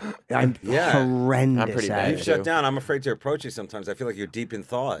am. I'm Yeah. horrendous I'm pretty at bad. You it. shut down. I'm afraid to approach you sometimes. I feel like you're deep in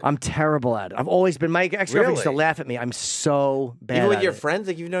thought. I'm terrible at it. I've always been. My ex-girlfriend used to Really? laugh at me. I'm so bad. Even with at your it. friends?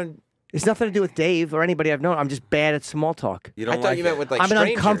 Like you've known It's nothing to do with Dave or anybody I've known. I'm just bad at small talk. You I don't thought like you it. meant with like I'm an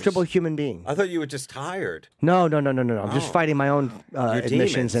strangers. uncomfortable human being. I thought you were just tired. No. I'm just fighting my own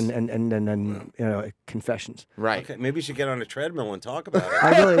admissions demons. and confessions. Right. Okay, maybe you should get on a treadmill and talk about it.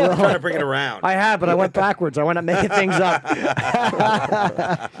 I really will. I'm trying to bring it around. I have, but I went backwards. I went up making things up.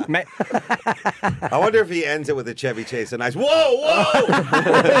 I wonder if he ends it with a Chevy Chase. A nice, whoa!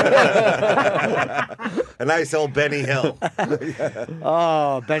 A nice old Benny Hill.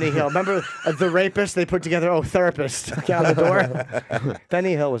 Oh, Benny Hill. Remember the rapist? They put together, therapist. Out the door.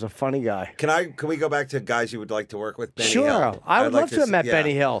 Benny Hill was a funny guy. Can we go back to guys you would like to work with? Benny Sure. Hill. I would I'd like love to have met yeah.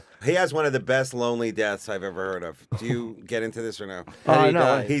 Benny Hill. He has one of the best lonely deaths I've ever heard of. Do you get into this or no? Oh,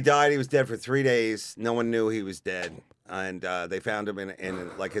 no. He died. He was dead for 3 days. No one knew he was dead. And they found him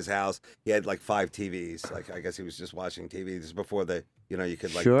in like his house. He had like 5 TVs. Like I guess he was just watching TV. This is before you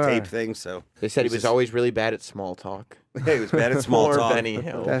could like Sure. tape things. So They said he was always really bad at small talk. he was bad at small Poor talk. Benny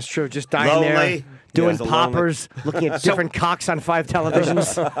Hill. That's true. Just dying there, Lonely. doing Yes, a poppers, looking at different cocks on 5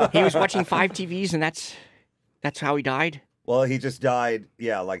 televisions. He was watching 5 TVs, and that's how he died. Well, he just died.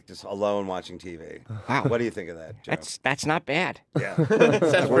 Yeah, like just alone watching TV. Wow. What do you think of that, Joe? That's not bad. Yeah.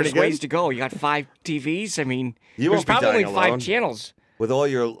 There's ways to go. You got 5 TVs. I mean, You there's won't be probably only dying 5 alone. channels. With all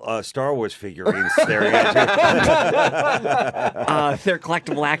your Star Wars figurines staring at you. They're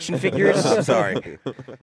collectible action figures. I'm sorry.